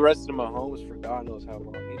 And they rested Mahomes for God knows how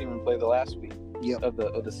long. He didn't even play the last week of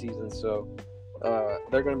the season, so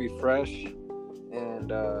they're gonna be fresh, and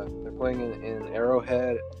they're playing in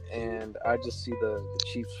Arrowhead. And I just see the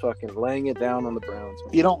Chiefs fucking laying it down on the Browns.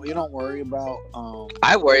 Man. You don't worry about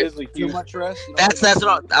I worry too much rest. That's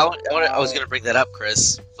what I was gonna bring that up,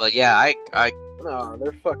 Chris. But yeah, I no,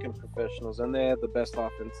 they're fucking professionals, and they have the best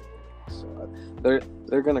offense in the league. So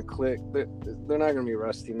they're gonna click. They're not gonna be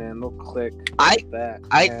rusty, man. They'll click. I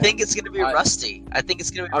And think it's gonna be rusty. I think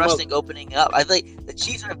it's gonna be rusty opening up. I think the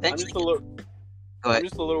Chiefs are eventually. I'm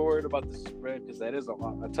just a little worried about the spread because that is a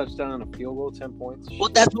lot. A touchdown and a field goal, 10 points. Well,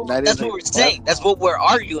 that's what we're saying. That's what we're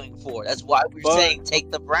arguing for. That's why we're saying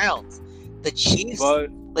take the Browns. The Chiefs,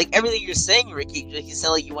 like everything you're saying, Ricky, you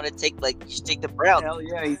sound like you want to take you should take the Browns. Hell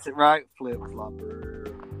yeah, he's right, flip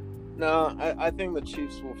flopper. No, I think the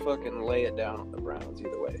Chiefs will fucking lay it down on the Browns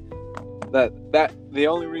either way. That the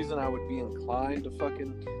only reason I would be inclined to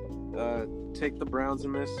fucking take the Browns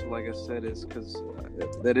in this, like I said, is because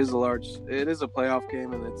it is a playoff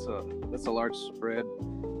game and it's a large spread.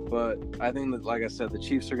 But I think that, like I said, the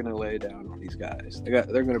Chiefs are going to lay it down on these guys. They're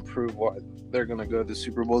going to prove why they're going to go to the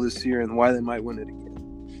Super Bowl this year and why they might win it again.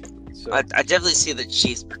 So I definitely see the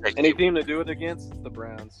Chiefs protecting. Any team to do it against, it's the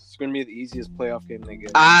Browns. It's going to be the easiest playoff game they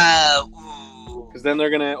get. Because then they're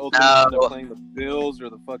going to ultimately end up playing the Bills or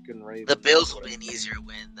the fucking Ravens. The Bills will be an easier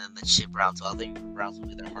win than the Browns. I think the Browns will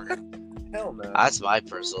be their harder. Hell no. That's my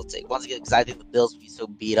personal take. Once again, because I think the Bills will be so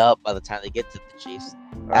beat up by the time they get to the Chiefs.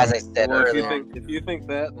 As I said earlier. If you think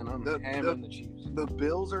that, then I'm hammering the Chiefs. The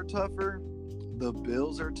Bills are tougher. But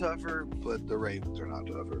the Ravens are not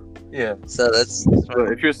tougher. Yeah. So that's. So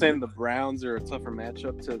if you're saying the Browns are a tougher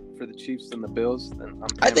matchup for the Chiefs than the Bills, then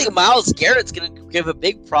I think Myles Garrett's going to give a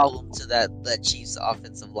big problem to that Chiefs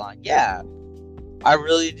offensive line. Yeah, I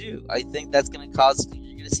really do. I think that's going to cause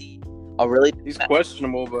you're going to see a really. He's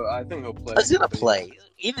questionable, but I think he'll play. He's going to play.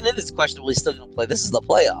 Even if it's questionable, he's still going to play. This is the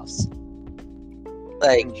playoffs.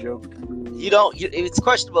 Like if it's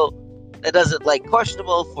questionable. That doesn't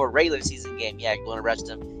questionable for a regular season game. Yeah, you're going to rest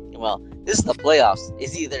him. Well, this is the playoffs.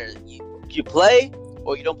 It's either you play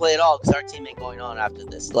or you don't play at all because our team ain't going on after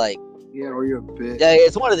this. Yeah, or you're a bitch. Yeah,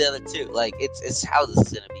 it's one or the other two. It's how this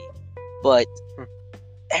is going to be. But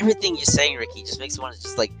everything you're saying, Ricky, just makes me want to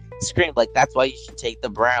just scream. That's why you should take the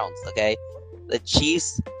Browns. Okay, the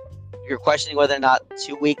Chiefs. You're questioning whether or not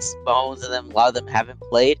 2 weeks Bones and them. A lot of them haven't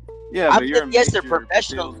played. Yeah, but yes, they're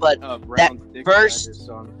professionals, but that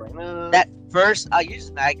first, you're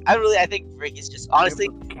just mad. I think Ricky's just honestly,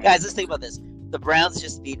 guys. Let's think about this. The Browns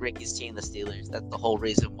just beat Ricky's team, the Steelers. That's the whole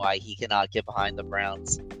reason why he cannot get behind the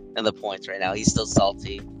Browns and the points right now. He's still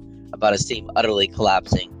salty about his team utterly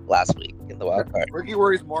collapsing last week in the wild card. Ricky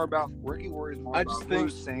worries more about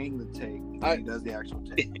who's saying the take than he does the actual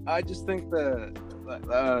take. I just think I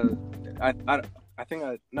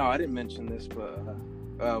didn't mention this, but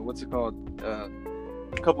what's it called? A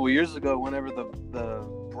couple of years ago, whenever the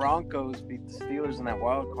Broncos beat the Steelers in that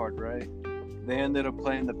wild card, right? They ended up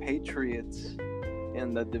playing the Patriots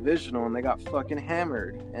in the Divisional, and they got fucking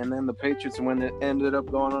hammered. And then the Patriots ended up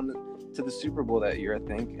going on to the Super Bowl that year, I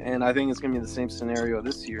think. And I think it's gonna be the same scenario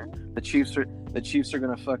this year. The Chiefs are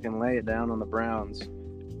gonna fucking lay it down on the Browns,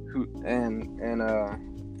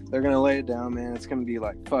 they're gonna lay it down, man. It's gonna be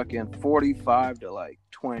fucking 45 to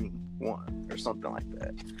 21 or something like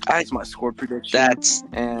that. I- That's my score prediction. That's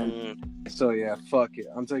And so yeah, fuck it.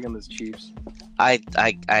 I'm taking this Chiefs. I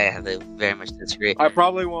have to very much disagree. I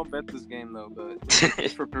probably won't bet this game though, but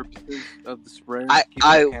just for purposes of the spread,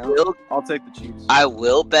 I'll take the Chiefs. I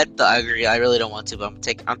will bet though. I agree. I really don't want to, but I'm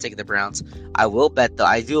taking the Browns. I will bet though.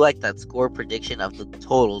 I do like that score prediction of the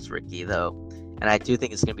totals, Ricky, though, and I do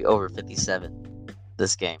think it's going to be over 57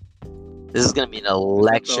 this game. This is going to be an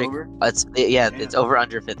electric. It's over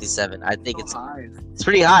under 57. I think it's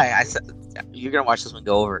pretty high. You're going to watch this one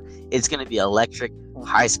go over. It's going to be electric,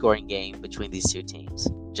 high scoring game between these two teams.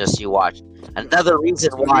 Just you watch. Another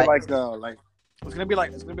reason why. It's gonna be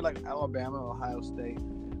like Alabama, Ohio State,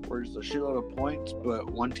 where there's a shitload of points, but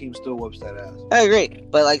one team still whoops that ass. I agree,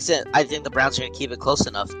 but like I said, I think the Browns are gonna keep it close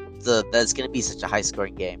enough that it's gonna be such a high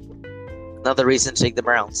scoring game. Another reason to take the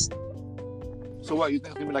Browns. So what, you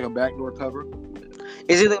think it's gonna be like a backdoor cover?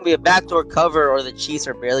 Is it gonna be a backdoor cover, or the Chiefs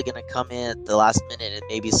are barely gonna come in at the last minute and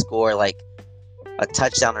maybe score like a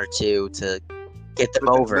touchdown or two to get them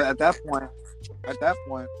over? But at that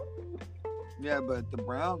point, yeah, but the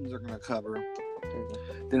Browns are gonna cover.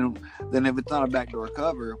 Then if it's not a backdoor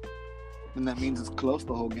cover, then that means it's close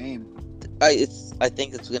the whole game. I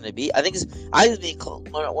think it's going to be. I think it's close.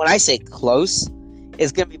 When I say close,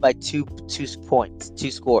 it's going to be by two points,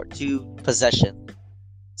 two possession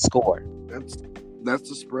score. That's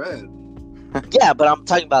the spread. Yeah, but I'm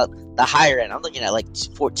talking about the higher end. I'm looking at like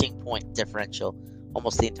 14-point differential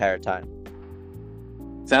almost the entire time.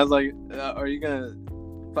 Sounds like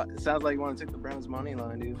Sounds like you want to take the Browns money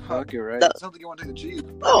line, dude. Fuck it, right? Sounds like you want to take the Chiefs.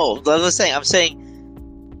 No, I'm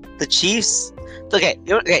saying the Chiefs. Okay,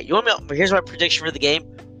 you want me? Here's my prediction for the game: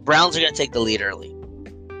 Browns are going to take the lead early.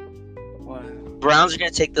 What? Browns are going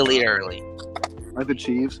to take the lead early. Like the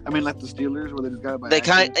Chiefs? I mean, like the Steelers, where they just got it by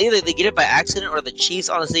either they get it by accident, or the Chiefs,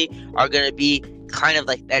 honestly, are going to be kind of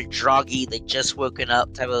like that groggy, they just woken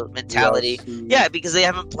up type of mentality. Yeah, because they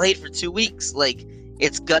haven't played for 2 weeks. Like,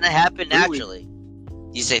 it's going to happen naturally.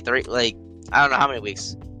 You say 3, like, I don't know how many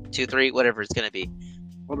weeks. 2, 3, whatever it's going to be.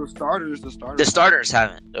 Well, the starters. The starters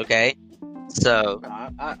haven't, okay? So.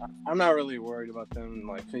 I'm not really worried about them,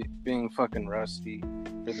 like, being fucking rusty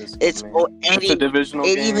for this game. It's a divisional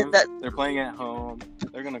game. That, they're playing at home.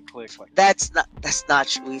 They're going to click. Like, that's not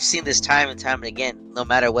true. We've seen this time and time again, no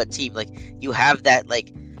matter what team. Like, you have that,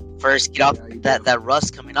 like, first get off that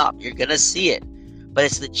rust coming off. You're going to see it. But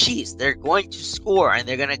it's the Chiefs. They're going to score, and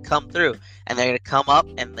they're going to come through. And they're going to come up,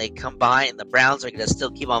 and they come behind, and the Browns are going to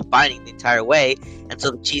still keep on fighting the entire way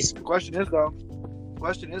until the Chiefs... The question is, though,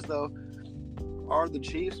 are the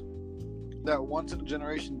Chiefs that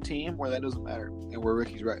once-in-a-generation team where that doesn't matter, and where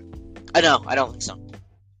Ricky's right? I don't think so.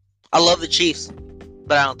 I love the Chiefs,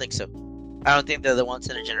 but I don't think so. I don't think they're the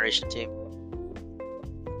once-in-a-generation team.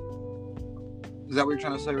 Is that what you're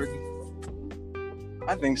trying to say, Ricky?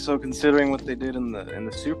 I think so, considering what they did in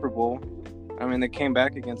the Super Bowl. I mean, they came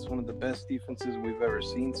back against one of the best defenses we've ever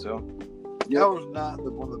seen, so... That was not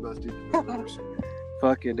one of the best defenses I've ever seen.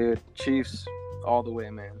 Fuck it, dude. Chiefs all the way,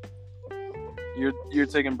 man. You're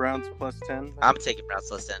taking Browns plus 10? I'm taking Browns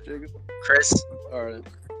plus 10. Jacob? Chris? All right.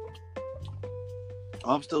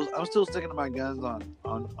 I'm still sticking to my guns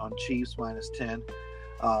on Chiefs minus 10.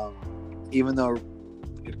 Even though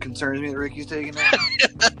it concerns me that Ricky's taking it.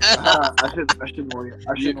 I shouldn't worry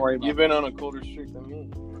about You've been on a colder streak than me.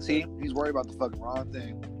 See, he's worried about the fucking wrong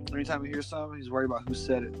thing. Anytime he hears something, he's worried about who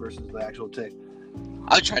said it versus the actual take.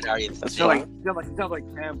 I'll try to argue It sounds like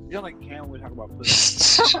Cam. You sound like Cam when we talk about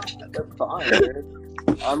pussy. That's fine,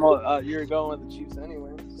 dude. You're going with the Chiefs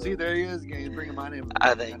anyway. So. See, there he is again. He's bringing my name.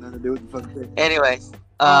 I think. Nothing to do with the fucking thing. Anyways,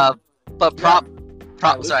 but prop.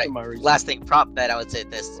 Sorry, last thing, prop bet. I would say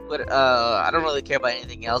this. But I don't really care about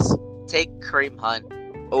anything else. Take Kareem Hunt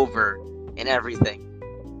over in everything.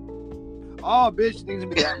 Oh, bitch, things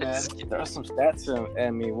gonna be that mad. Throw some stats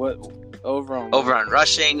at me. What over on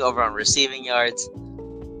rushing, over on receiving yards.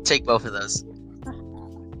 Take both of those.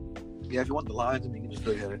 Yeah, if you want the lines, I mean, you can just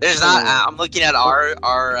look at it. There's not. I'm looking at our.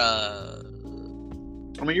 I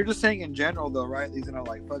mean, you're just saying in general, though, right? He's gonna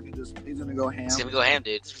he's gonna go ham. He's gonna go ham,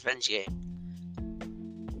 dude. It's a revenge game.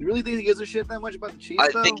 You really think he gives a shit that much about the Chiefs? I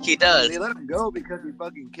think he does. They let him go because he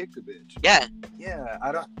fucking kicked a bitch. Yeah. Yeah,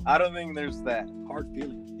 I don't think there's that hard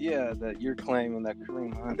feeling. Yeah, that you're claiming that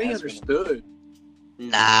Kareem Hunt. I think he understood.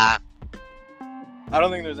 Nah. I don't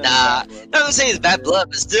think there's any bad blood. No, I'm saying it's bad blood,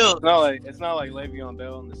 but still. It's not like Le'Veon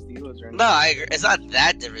Bell and the Steelers or anything. No, I agree. It's not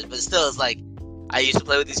that different, but still, it's like I used to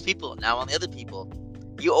play with these people. Now I'm on the other people.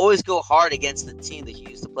 You always go hard against the team that you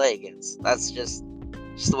used to play against. That's just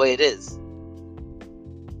the way it is.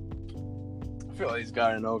 feel like he's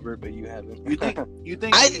gotten over it, but you haven't. You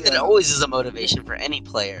think? I think that it always is a motivation for any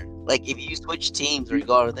player. Like if you switch teams or you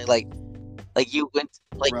go out with it, like you went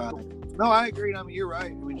like. Right. No, I agree. I mean, you're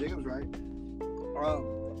right. I mean, Jacob's right.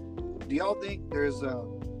 Do y'all think there's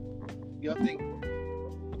what do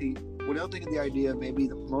y'all think of the idea of maybe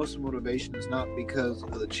the most motivation is not because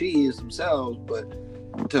of the Chiefs themselves, but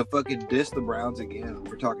to fucking diss the Browns again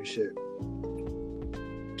for talking shit?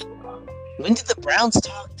 When did the Browns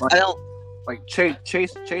talk? I don't. Like Chase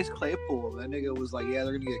Claypool, that nigga was like, yeah,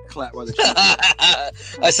 they're gonna get clapped by the Chiefs.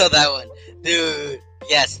 I saw that one, dude.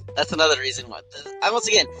 Yes, that's another reason why. Once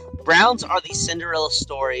again, Browns are the Cinderella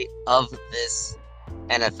story of this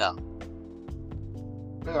NFL.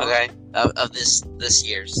 Yeah. Okay, of this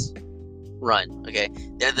year's run. Okay,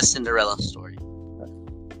 they're the Cinderella story.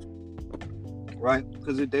 Right?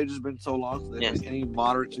 Because they've just been so long since Yeah. any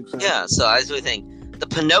moderate success. Yeah, so I really think the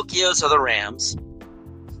Pinocchios are the Rams.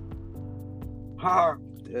 Ha.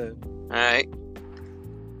 Yeah. All right,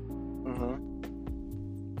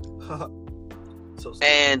 So sad.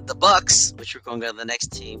 and the Bucks, which we're going to go to the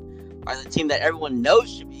next team, are the team that everyone knows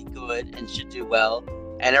should be good and should do well,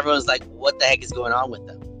 and everyone's like, "What the heck is going on with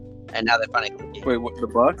them?" And now they're finally clicking. Wait, what? The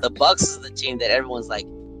Bucks? The Bucks is the team that everyone's like,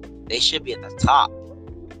 they should be at the top.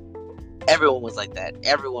 Everyone was like that.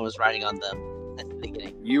 Everyone was riding on them at the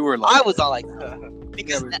beginning. You were like, I was all like,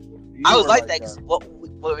 because I was like that because what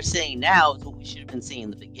we're seeing now is what we should have been seeing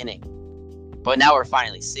in the beginning, but now we're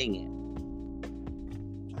finally seeing it.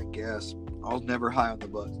 I guess I was never high on the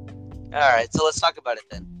Bucks. All right, so let's talk about it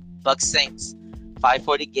then. Bucks Saints,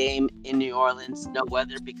 5:40 game in New Orleans. No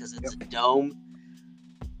weather because it's a dome.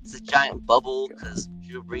 It's a giant bubble because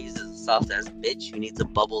Drew Brees is a soft ass bitch who needs a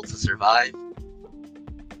bubble to survive.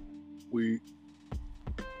 New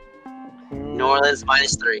Orleans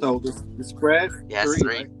 -3. So the spread? Yeah, it's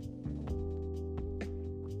 3. Right?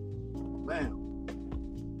 Man.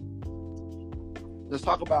 Let's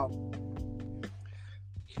talk about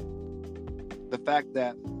the fact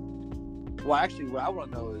that, well, actually, what I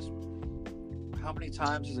want to know is how many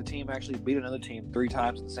times has a team actually beat another team 3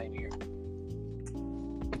 times in the same year?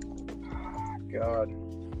 God.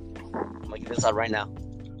 I'm gonna get this out right now.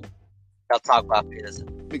 I'll talk about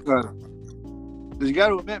it. Because you got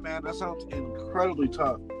to admit, man, that sounds incredibly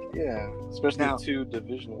tough. Yeah, especially Now, 2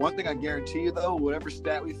 divisional. One thing I guarantee you, though, whatever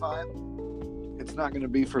stat we find, it's not going to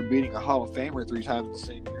be for beating a Hall of Famer 3 times in the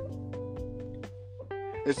same year.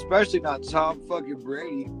 Especially not Tom fucking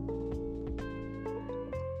Brady.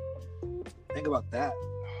 Think about that.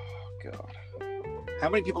 Oh, God. How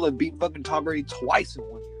many people have beat fucking Tom Brady twice in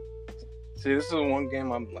 1 year? See, this is one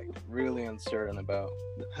game I'm like really uncertain about.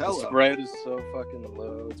 Hell, The spread is so fucking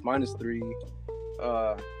low. It's -3.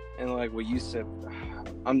 And like what you said,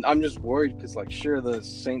 I'm just worried because like sure the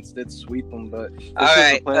Saints did sweep them, but All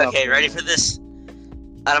right, okay, ready for this?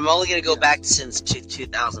 And I'm only gonna go back since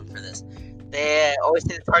 2000 for this. They always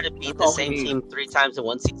say it's hard to beat the same team 3 times in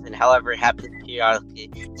one season. However, it happens periodically.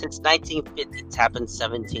 Since 1950, it's happened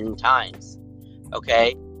 17 times.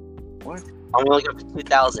 Okay. What? I'm only going for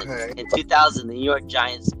 2000. Okay. In 2000, the New York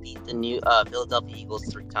Giants beat the Philadelphia Eagles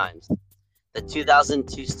 3 times. The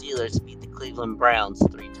 2002 Steelers beat the Cleveland Browns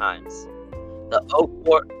 3 times. The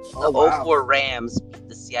 04 Rams beat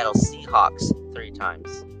the Seattle Seahawks 3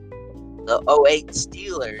 times. The 08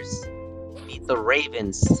 Steelers beat the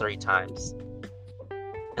Ravens 3 times.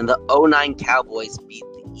 And the 09 Cowboys beat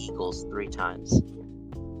the Eagles 3 times.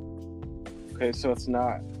 Okay, so it's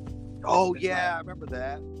not. Oh, It's yeah, not- I remember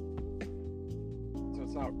that. So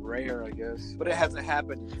it's not rare, I guess. But it hasn't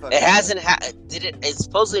happened. It hasn't did it? It's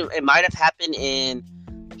supposedly it might have happened in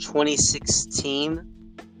 2016.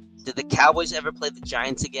 Did the Cowboys ever play the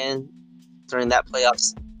Giants again during that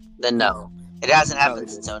playoffs? Then no, it hasn't No, happened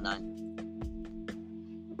they since 09.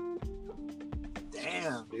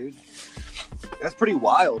 Damn, dude. That's pretty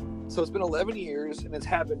wild. So it's been 11 years, and it's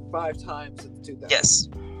happened 5 times since 2000. Yes.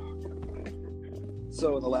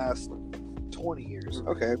 So in the last 20 years.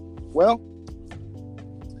 Okay. Well,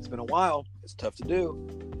 it's been a while. It's tough to do.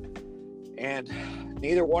 And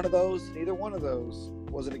neither one of those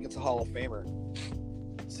wasn't against a Hall of Famer.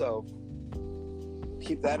 So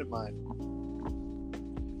keep that in mind.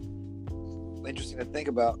 Interesting to think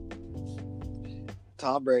about.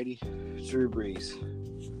 Tom Brady, Drew Brees.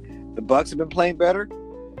 The Bucks have been playing better.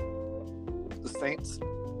 The Saints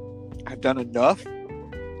have done enough.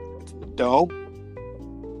 It's the dome.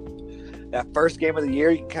 That first game of the year,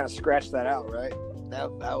 you can kind of scratch that out, right? That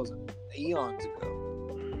was eons ago.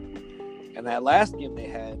 And that last game they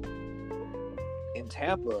had in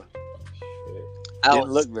Tampa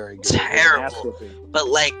didn't look very good. Terrible. But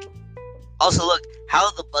also look how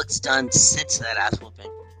have the Bucks done since that ass whooping.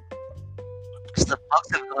 The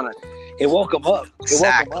Bucks have gone. It woke them up.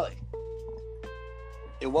 Exactly.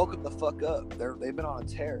 It woke them the fuck up. They've been on a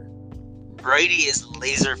tear. Brady is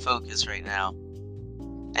laser focused right now,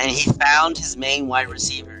 and he found his main wide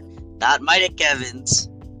receiver. Not Mike Evans,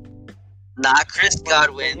 not Chris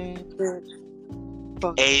Godwin.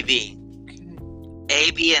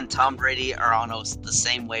 AB and Tom Brady are on the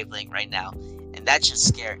same wavelength right now, and that should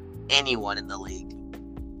scare anyone in the league.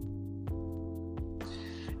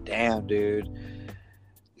 Damn, dude.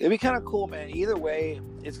 It'd be kind of cool, man. Either way,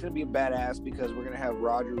 it's going to be badass because we're going to have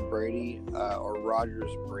Rodgers Brady or Rodgers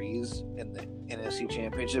Breeze in the NFC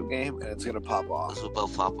Championship game, and it's going to pop off. Those will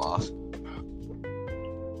both pop off.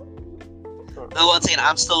 Though once again,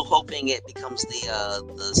 I'm still hoping it becomes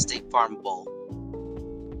the State Farm Bowl.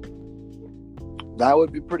 That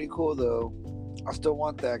would be pretty cool, though. I still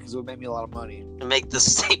want that because it would make me a lot of money. And make the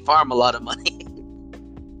State Farm a lot of money.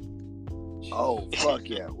 Oh, fuck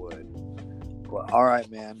yeah, it would. Well, all right,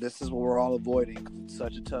 man. This is what we're all avoiding because it's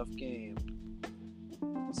such a tough game.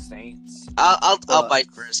 Saints. I'll bite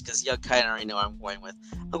first because you kind of already know what I'm going with.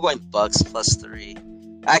 I'm going Bucks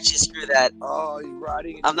 +3. Actually, screw that. Oh, you're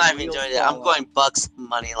riding. I'm not even enjoying it. I'm going Bucks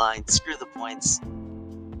money line. Screw the points.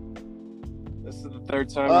 This is the third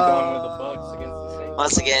time you've gone with the Bucks against the Saints.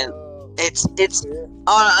 Once again, it's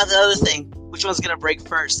oh, the other thing. Which one's gonna break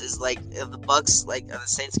first? Is like if the Bucks, like, are the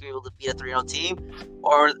Saints gonna be able to beat a 3-0 team,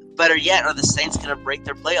 or better yet, are the Saints gonna break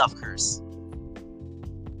their playoff curse?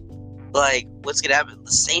 Like, what's gonna happen?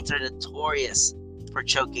 The Saints are notorious for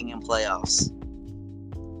choking in playoffs.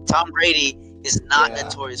 Tom Brady is not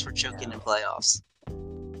notorious for choking in playoffs.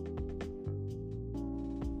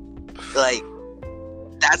 Like,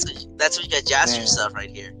 that's what you got to ask yourself right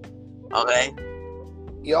here. Okay.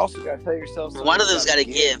 You also got to tell yourself one of them's got to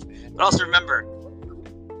give. But also remember,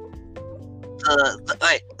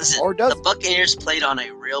 the Buccaneers played on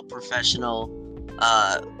a real professional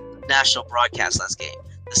national broadcast last game.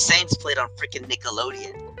 The Saints played on freaking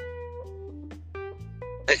Nickelodeon.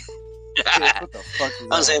 What the fuck is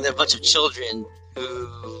I'm saying they're a bunch of children who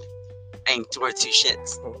ain't worth two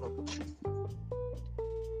shits.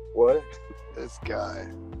 What? This guy.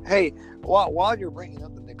 Hey, while you're bringing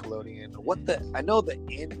up the Nickelodeon, I know the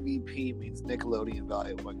MVP means Nickelodeon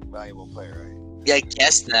valuable player, right? Yeah, I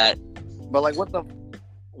guess that. But like, what the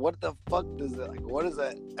fuck does that? Like, what is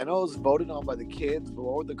that? I know it was voted on by the kids, but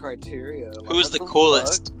what were the criteria? Like, Who's the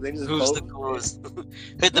coolest? Who's the coolest?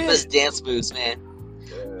 Who's the best dance moves, man?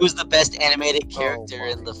 Yeah. Who's the best animated character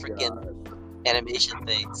in the freaking animation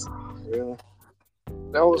things? Really?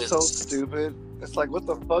 That was so stupid. It's like, what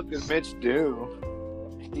the fuck did Mitch do?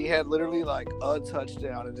 He had literally like a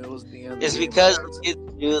touchdown, and it was the end. It's because it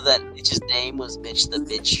knew that his name was Mitch the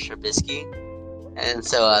Bitch Trubisky, and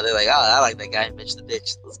so they're like, "Oh, I like that guy, Mitch the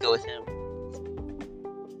Bitch. Let's go with him."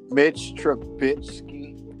 Mitch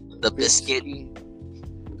Trubisky, the biscuit,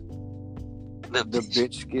 the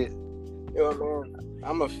biscuit. Yo, man,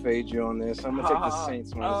 I'm gonna fade you on this. I'm gonna take the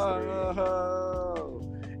Saints -3.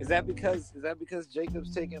 Is that because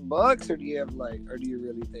Jacob's taking Bucks, or do you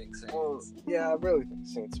really think Saints? Well, yeah, I really think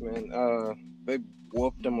Saints, man. They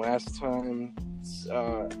whooped them last time,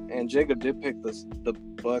 and Jacob did pick the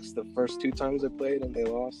Bucks the first two times they played, and they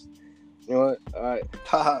lost. You know what?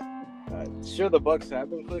 Sure, the Bucks have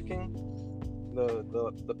been clicking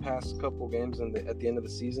the past couple games, and at the end of the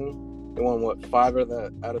season, they won 5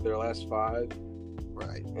 out of their last 5,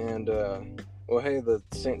 right? And well, hey, the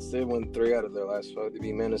Saints did win 3 out of their last 5. They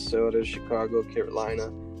beat Minnesota, Chicago, Carolina.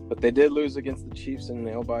 But they did lose against the Chiefs in a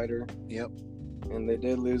nail-biter. Yep. And they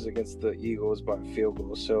did lose against the Eagles by a field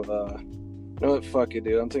goal. So, you know what? Fuck it,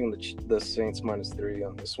 dude. I'm taking the Saints -3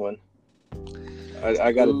 on this one.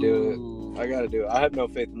 I got to do it. I got to do it. I have no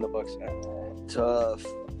faith in the Bucks at all. Tough.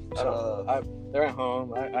 They're at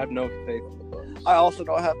home. I have no faith in the Bucks. I also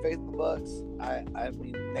don't have faith in the Bucks. I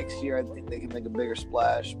mean, next year I think they can make a bigger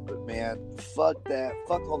splash, but man, fuck that.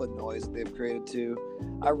 Fuck all the noise they've created too.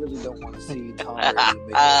 I really don't want to see Tom Brady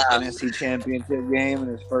make an NFC Championship game in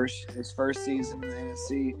his first season in the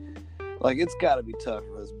NFC. Like, it's got to be tough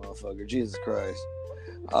for this motherfucker. Jesus Christ.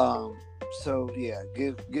 So yeah,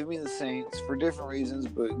 give me the Saints for different reasons,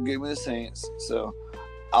 but give me the Saints. So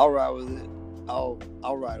I'll ride with it. I'll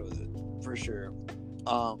ride with it for sure.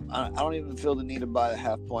 I don't even feel the need to buy the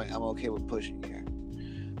half point. I'm okay with pushing here.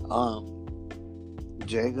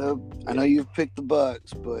 Jacob, I know you've picked the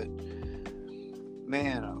Bucks, but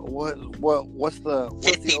man, what's the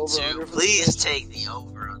 52? Please take the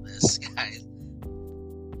over on this, guys.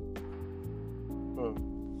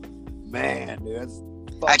 Man, dude, that's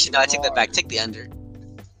actually no. I take that back. Take the under.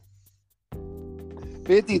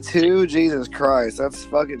 52. Jesus Christ, that's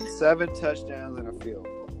fucking 7 touchdowns in a field.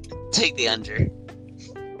 Take the under.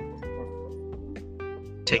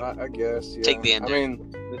 I guess. Yeah. Take the under. I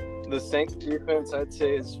mean, the Saints defense, I'd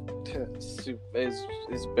say, is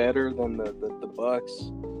better than the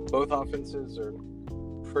Bucks. Both offenses are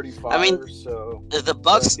pretty fire. I mean, so if the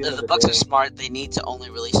Bucks are smart, they need to only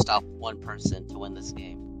really stop one person to win this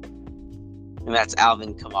game, and that's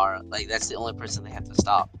Alvin Kamara. Like, that's the only person they have to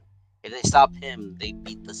stop. If they stop him, they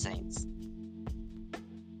beat the Saints.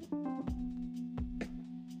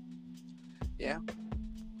 Yeah,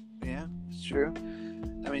 it's true.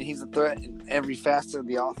 I mean, he's a threat in every facet of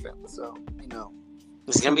the offense, so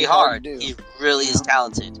it's gonna be hard. He really is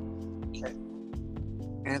talented.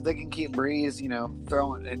 And if they can keep Breeze,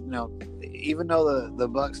 throwing, even though the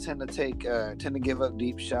Bucks tend to give up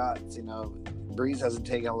deep shots, Breeze hasn't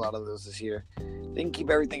taken a lot of those this year. They can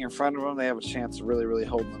keep everything in front of them. They have a chance to really, really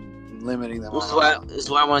hold them, and limiting them. This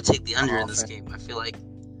is why I want to take the under in this game. I feel like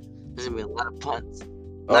there's gonna be a lot of punts.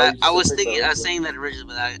 I was saying that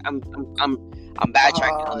originally, but I'm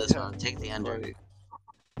backtracking on this one. Take the under. Right.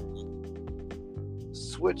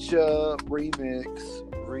 Switch up, remix.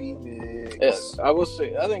 Yes, I will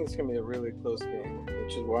say I think it's gonna be a really close game,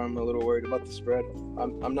 which is why I'm a little worried about the spread.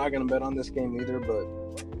 I'm not gonna bet on this game either, but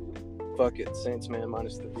fuck it, Saints man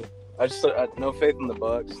 -3. I no faith in the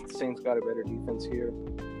Bucks. The Saints got a better defense here,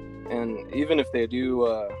 and even if they do,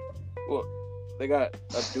 they got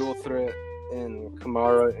a dual threat in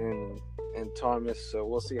Kamara and Thomas, so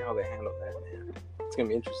we'll see how they handle that, man. It's gonna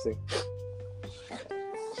be interesting.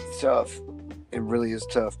 It's tough. It really is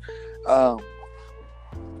tough.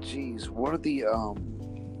 Jeez, what are the are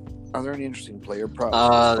there any interesting player props?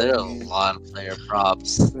 There are a lot of player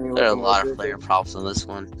props. There are a lot of player props on this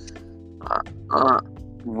one.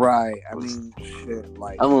 Right. I mean, shit.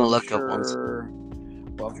 Like, I'm gonna look up ones.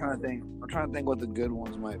 Well, I'm trying to think what the good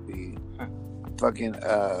ones might be. Fucking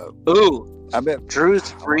Ooh, I bet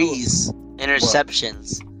Drew's Brees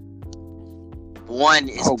interceptions. One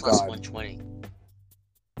is plus 120.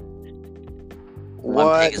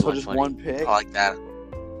 What? Pick is so just one pick? I like that.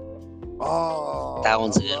 Oh, that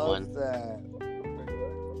one's a good one. That.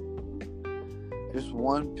 Just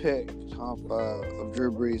one pick top of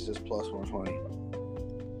Drew Brees is plus 120.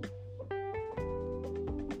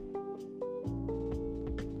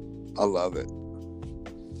 I love it.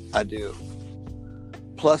 I do.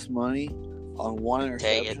 Plus money on one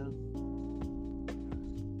interception.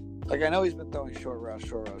 Like, I know he's been throwing short routes,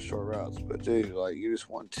 but dude, like, you just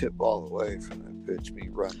one tip all the way from that pitch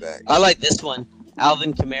being run back. I like this one.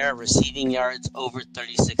 Alvin Kamara receiving yards over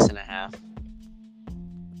 36.5.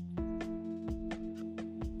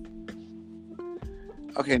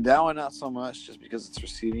 Okay, that one not so much, just because it's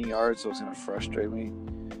receiving yards, so it's gonna frustrate me.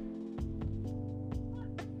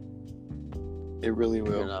 It really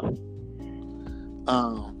will.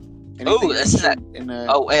 Oh, that's that.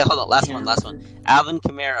 Oh, wait, hold on. Last one. Alvin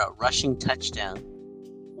Kamara rushing touchdown.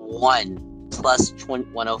 1 plus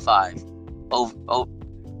 105. Oh,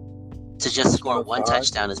 to just score one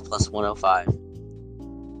touchdown is plus 105.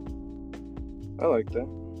 I like that.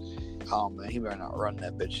 Oh man, he better not run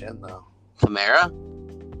that bitch in though. Kamara?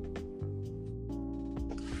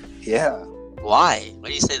 Yeah. Why? Why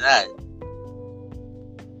do you say that?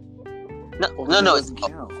 No. It's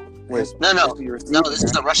count. Wait, no. This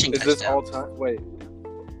is a rushing touchdown. Is this all time? Wait.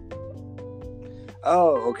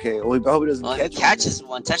 Oh, okay. Well, I hope he doesn't catch. If he catches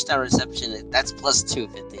one touchdown reception, that's plus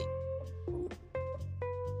 250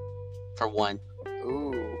 for one.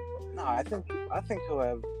 Ooh. No, I think he'll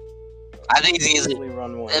have. I think he's easily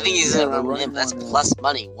run one. I think he's gonna run him. That's plus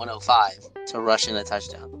money, 105 to rush in a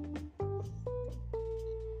touchdown.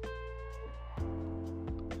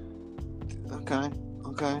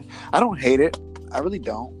 Okay. I don't hate it. I really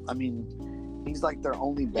don't. I mean, he's like their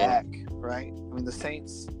only back, right? I mean, the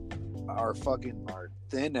Saints are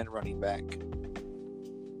thin at running back.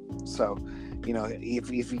 So,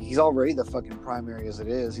 if he's already the fucking primary as it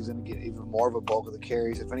is, he's going to get even more of a bulk of the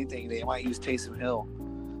carries. If anything, they might use Taysom Hill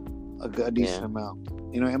a decent amount.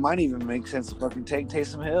 It might even make sense to fucking take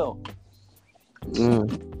Taysom Hill.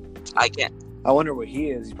 I can't. I wonder what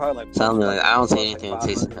he is. He's probably like. Sounds like I don't see anything with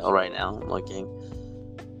Taysom Hill right now. I'm looking.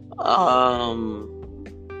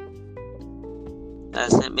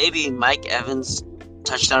 That's it. Maybe Mike Evans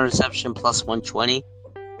touchdown reception plus 120.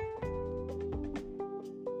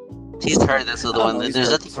 He's heard this is the one.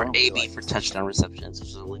 There's nothing for AB for touchdown receptions, which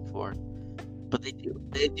is a week 4. But they do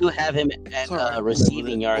have him at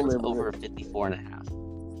receiving yards over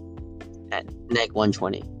 54.5 at neg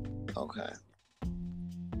 120. Okay. I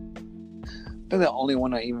think the only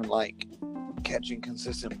one I even like catching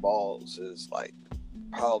consistent balls is like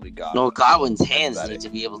probably Godwin. No, Godwin's hands need to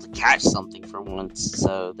be able to catch something for once,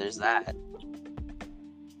 so there's that.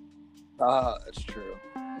 That's true.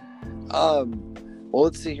 Well,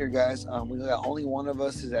 let's see here, guys. We got only one of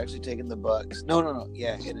us is actually taking the Bucks. No.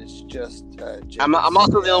 Yeah, and it's just. I'm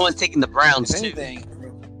also the only one taking the Browns if too. anything.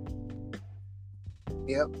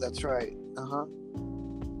 Yep, that's right. I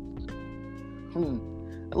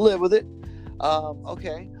live with it.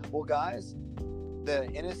 Okay. Well, guys, the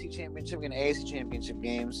NFC Championship and AFC Championship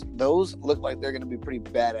games, those look like they're going to be pretty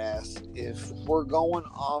badass. If we're going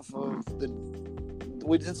off of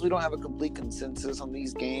since we don't have a complete consensus on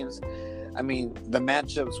these games, I mean, the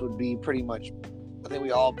matchups would be pretty much. I think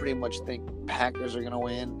we all pretty much think Packers are going to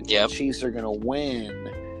win. Yep. Chiefs are going to win,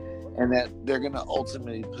 and that they're going to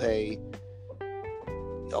ultimately play.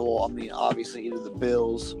 Well, I mean, obviously either the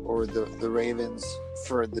Bills or the Ravens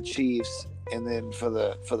for the Chiefs, and then for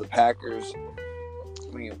the Packers. I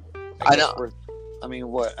mean, I know. I mean,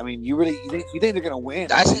 what? I mean, you think they're gonna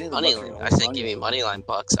win? I said money line. I said give me money line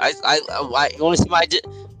Bucks. You want to see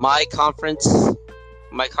my conference?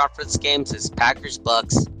 My conference games is Packers,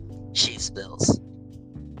 Bucks, Chiefs, Bills.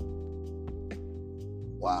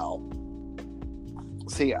 Wow.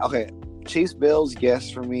 See, okay, Chiefs, Bills,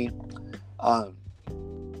 yes for me. I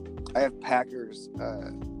have Packers.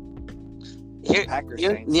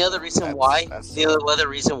 The other reason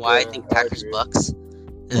why I think Packers Bucks,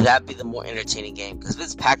 that'd be the more entertaining game. Because if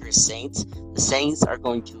it's Packers Saints, the Saints are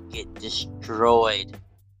going to get destroyed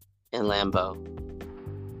in Lambeau.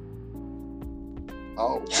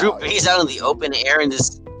 Oh, wow. Drew Brees out in the open air and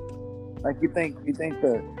just like you think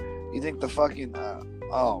the fucking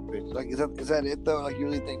like is that it though? Like you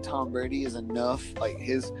really think Tom Brady is enough? Like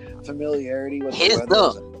his familiarity with the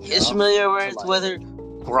weather his familiarity with the weather,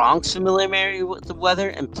 Gronk's familiarity with the weather,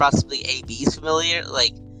 and possibly AB's familiar,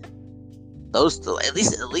 like those two, at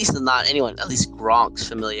least not anyone, at least Gronk's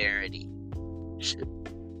familiarity.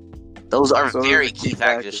 Those are very key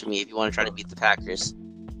factors for me if you want to try to beat the Packers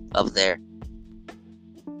up there.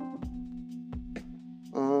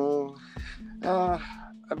 I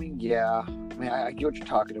mean, yeah. I mean, I get what you're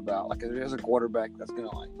talking about. Like, if there's a quarterback that's gonna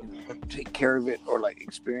take care of it or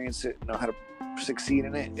experience it, know how to succeed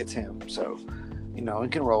in it, it's him. So, we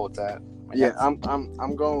can roll with that. Yeah, I'm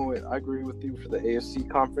going with. I agree with you for the AFC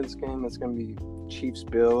conference game. It's gonna be Chiefs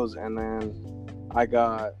Bills, and then I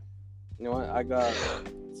got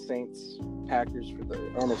Saints Packers for the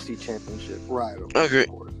NFC Championship. Right. I agree.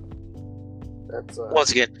 That's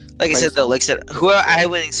once again, like I said, who are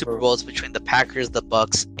winning Super Bowls between the Packers, the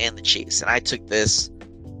Bucks, and the Chiefs, and I took this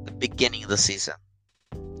the beginning of the season.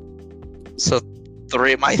 So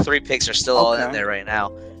my three picks are still all in there right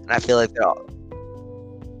now, and I feel like they're all.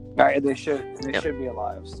 All right, they should be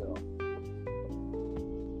alive still.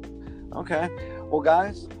 Okay. Well,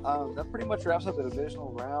 guys, that pretty much wraps up the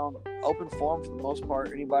divisional round. Open forum for the most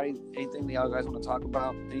part. Anything that y'all guys want to talk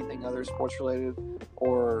about? Anything other sports related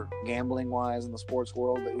or gambling wise in the sports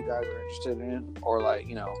world that you guys are interested in or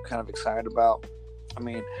kind of excited about? I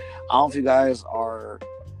mean, I don't know if you guys are.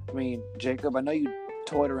 I mean, Jacob, I know you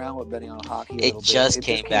toyed around with betting on hockey. It just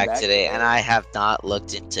came back today, and I have not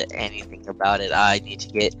looked into anything about it. I need to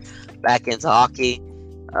get back into hockey.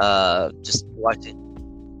 Just watching.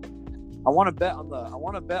 I want to bet on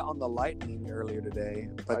the Lightning earlier today,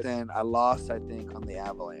 but then I lost, I think, on the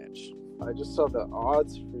Avalanche. I just saw the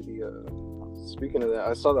odds for the. Speaking of that,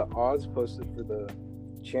 I saw the odds posted for the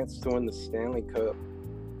chance to win the Stanley Cup,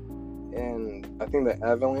 and I think the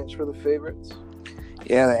Avalanche were the favorites.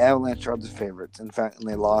 Yeah, the Avalanche are the favorites. In fact, and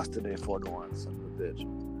they lost today 4-1. Son of a bitch.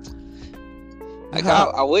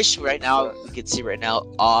 I wish right now we could see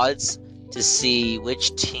odds to see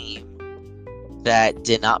which team that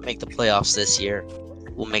did not make the playoffs this year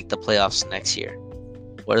will make the playoffs next year.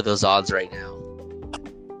 What are those odds right now?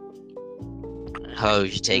 How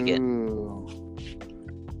would you take it?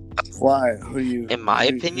 Why? Who do you? In my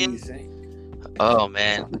opinion, who do you think? Oh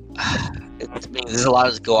man, there's a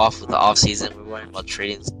lot to go off with the off season. We're worrying about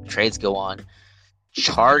trades go on.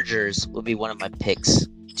 Chargers would be one of my picks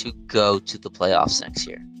to go to the playoffs next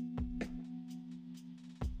year.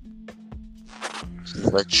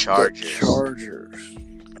 The Chargers.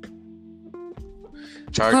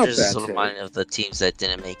 Chargers is one of the teams that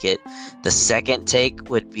didn't make it. The second take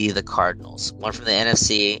would be the Cardinals. One from the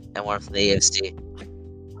NFC and one from the AFC.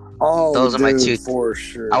 Oh, those are my two. For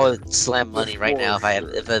sure. I would slam money right now if I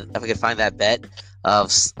could find that bet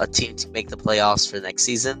of a team to make the playoffs for next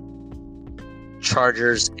season.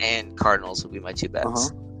 Chargers and Cardinals would be my two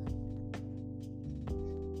bets.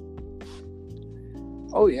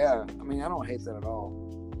 Oh yeah, I mean I don't hate that at all.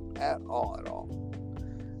 At all.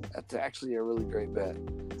 That's actually a really great bet.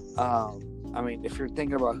 I mean if you're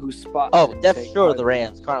thinking about who's spot. Oh, definitely sure the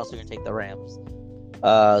Rams. Cardinals are gonna take the Rams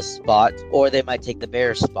spot, or they might take the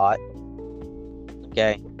Bears spot.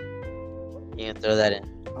 Okay. You can throw that in.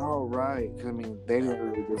 Oh, right. I mean, they didn't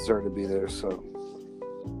really deserve to be there, so.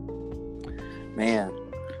 Man,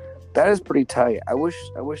 that is pretty tight. I wish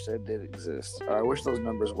that did exist. I wish those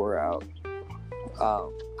numbers were out.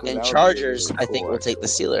 And Chargers, really cool, I think, will take the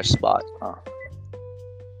Steelers spot.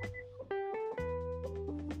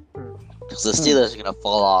 Because the Steelers are going to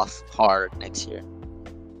fall off hard next year.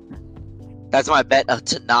 That's my bet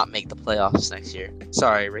to not make the playoffs next year.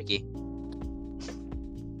 Sorry, Ricky.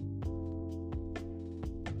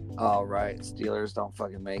 All right, Steelers don't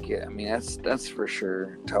fucking make it. I mean, that's for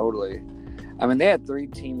sure, totally. I mean, they had 3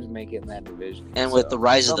 teams make it in that division, and with the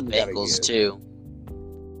rise of the Bengals too,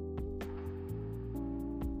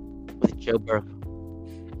 with Joe Burrow,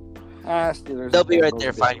 Steelers. They'll be right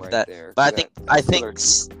there fighting for that. There. But I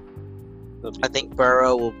think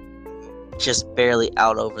Burrow will just barely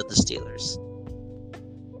out over the Steelers.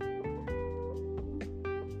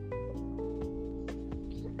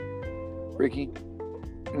 Ricky,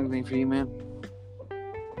 anything for you, man?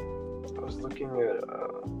 I was looking at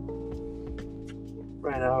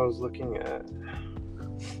right now. I was looking at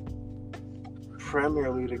Premier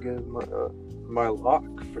League to get my lock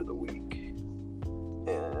for the week,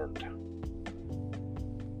 and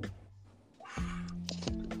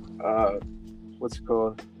what's it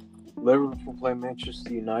called? Liverpool play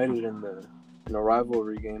Manchester United in a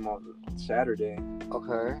rivalry game on Saturday.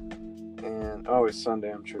 Okay. And it's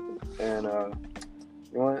Sunday. I'm tripping. And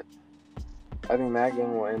you know what? I think that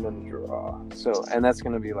game will end in a draw. So, and that's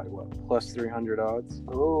gonna be like what, plus 300 odds.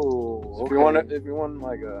 Oh, okay. If you want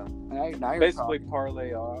like now basically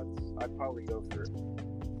parlay odds, I'd probably go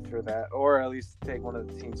for that, or at least take one of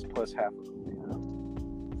the teams plus half of them. You know?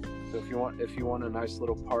 So if you want a nice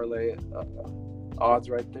little parlay odds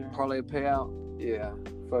right there, parlay payout. Yeah,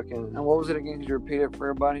 fucking. And what was it again? Could you repeat it for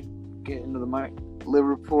everybody? Get into the mic.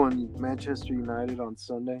 Liverpool and Manchester United on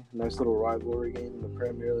Sunday. Nice little rivalry game in the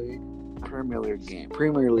Premier League. Premier League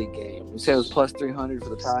game. You said it was plus 300 for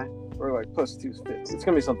the tie? Or like plus 250. It's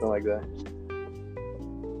going to be something like that.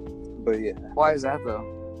 But yeah. Why is that though?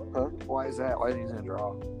 Huh? Why is that? Why is he going to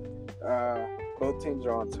draw? Both teams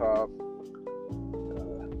are on top.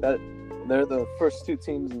 They're the first 2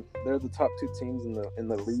 teams. They're the top 2 teams in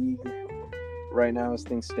the league right now as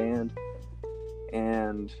things stand.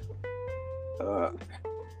 And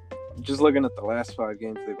just looking at the last 5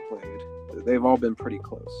 games they've played, they've all been pretty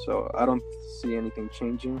close. So I don't see anything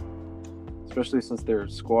changing, especially since their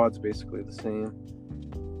squad's basically the same.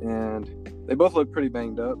 And they both look pretty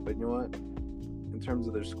banged up, but you know what? In terms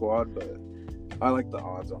of their squad, but I like the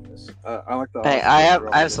odds on this. I like the odds. Hey, I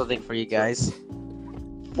have something for you guys.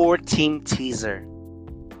 4-team teaser.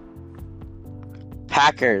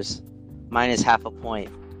 Packers minus half a point.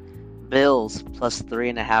 Bills plus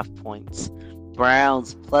 3.5 points.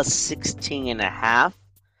 Browns plus 16.5.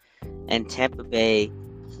 And Tampa Bay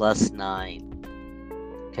plus 9.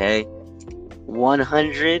 Okay?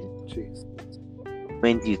 100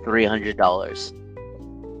 wins you $300.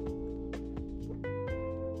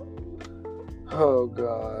 Oh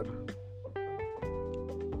God.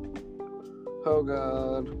 Oh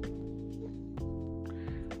God.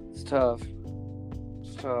 It's tough.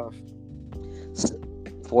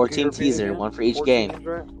 4-team teaser, one for each game.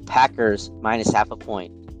 Right? Packers minus half a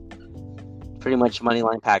point. Pretty much money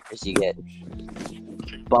line Packers you get.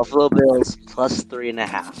 Buffalo Bills plus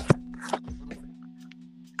 3.5.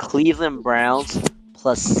 Cleveland Browns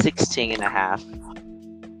plus 16.5.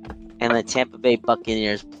 And the Tampa Bay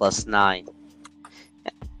Buccaneers plus 9.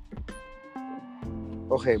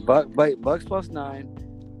 Okay, Bucks plus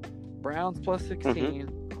 9. Browns plus 16.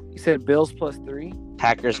 Mm-hmm. You said Bills plus 3.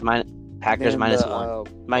 Packers minus 1.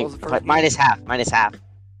 Minus half.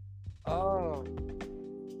 Oh.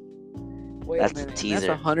 Wait that's a minute. The teaser. That's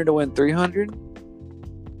 100 to win 300?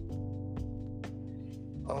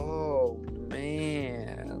 Oh,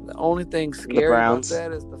 man. The only thing scary about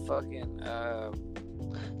that is the fucking...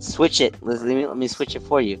 Switch it. Let me switch it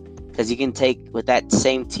for you. Because you can take, with that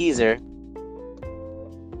same teaser,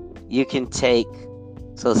 you can take...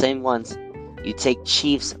 So the same ones. You take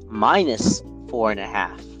Chiefs minus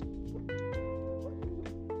 4.5.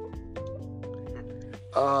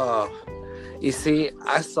 Oh, you see,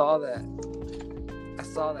 I saw that. I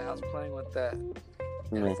was playing with that. And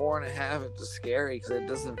 4.5, it's just scary because it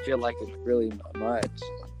doesn't feel like it's really much.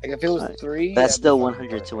 Like if it was 3, that's still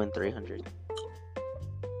 100 to win 300.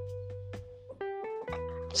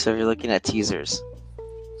 So if you're looking at teasers,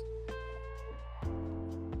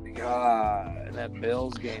 God, and that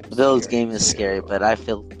Bills game. The Bills game is scary, but I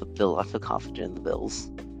feel confident in the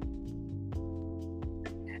Bills.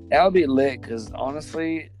 That would be lit because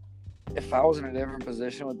honestly, if I was in a different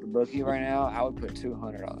position with the bookie right now, I would put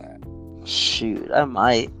 200 on that. Shoot, I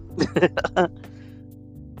might.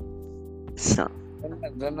 So,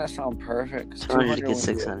 Doesn't that sound perfect? 200 to get 200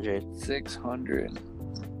 600. 600.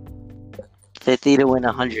 50 to win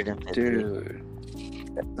 150. Dude.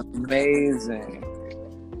 That's amazing.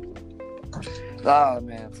 Oh,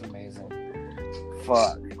 man, it's amazing.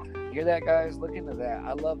 Fuck. You hear that, guys? Look into that.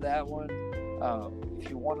 I love that one. If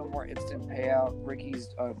you want a more instant payout, Ricky's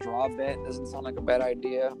draw bet doesn't sound like a bad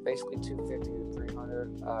idea. Basically 250 to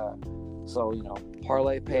 300. So,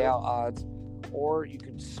 parlay payout odds. Or you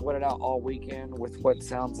can sweat it out all weekend with what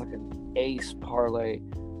sounds like an ace parlay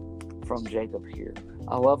from Jacob here.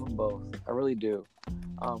 I love them both. I really do.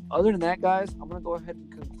 Other than that, guys, I'm going to go ahead and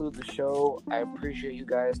conclude the show. I appreciate you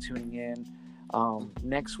guys tuning in.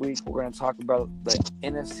 Next week, we're going to talk about the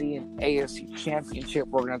NFC and AFC Championship.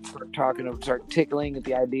 We're going to start tickling at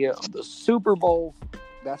the idea of the Super Bowl.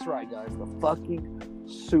 That's right, guys. The fucking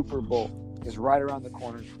Super Bowl is right around the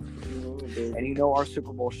corner. And our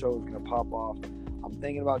Super Bowl show is going to pop off. I'm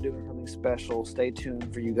thinking about doing something special. Stay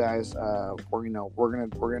tuned for you guys. We're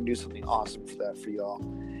gonna do something awesome for y'all.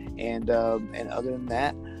 And other than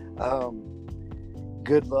that,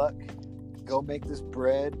 good luck. Go make this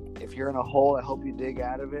bread. If you're in a hole, I hope you dig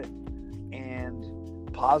out of it.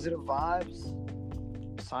 And positive vibes.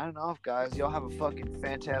 Signing off, guys. Y'all have a fucking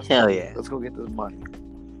fantastic Hell week. yeah. Let's go get this money.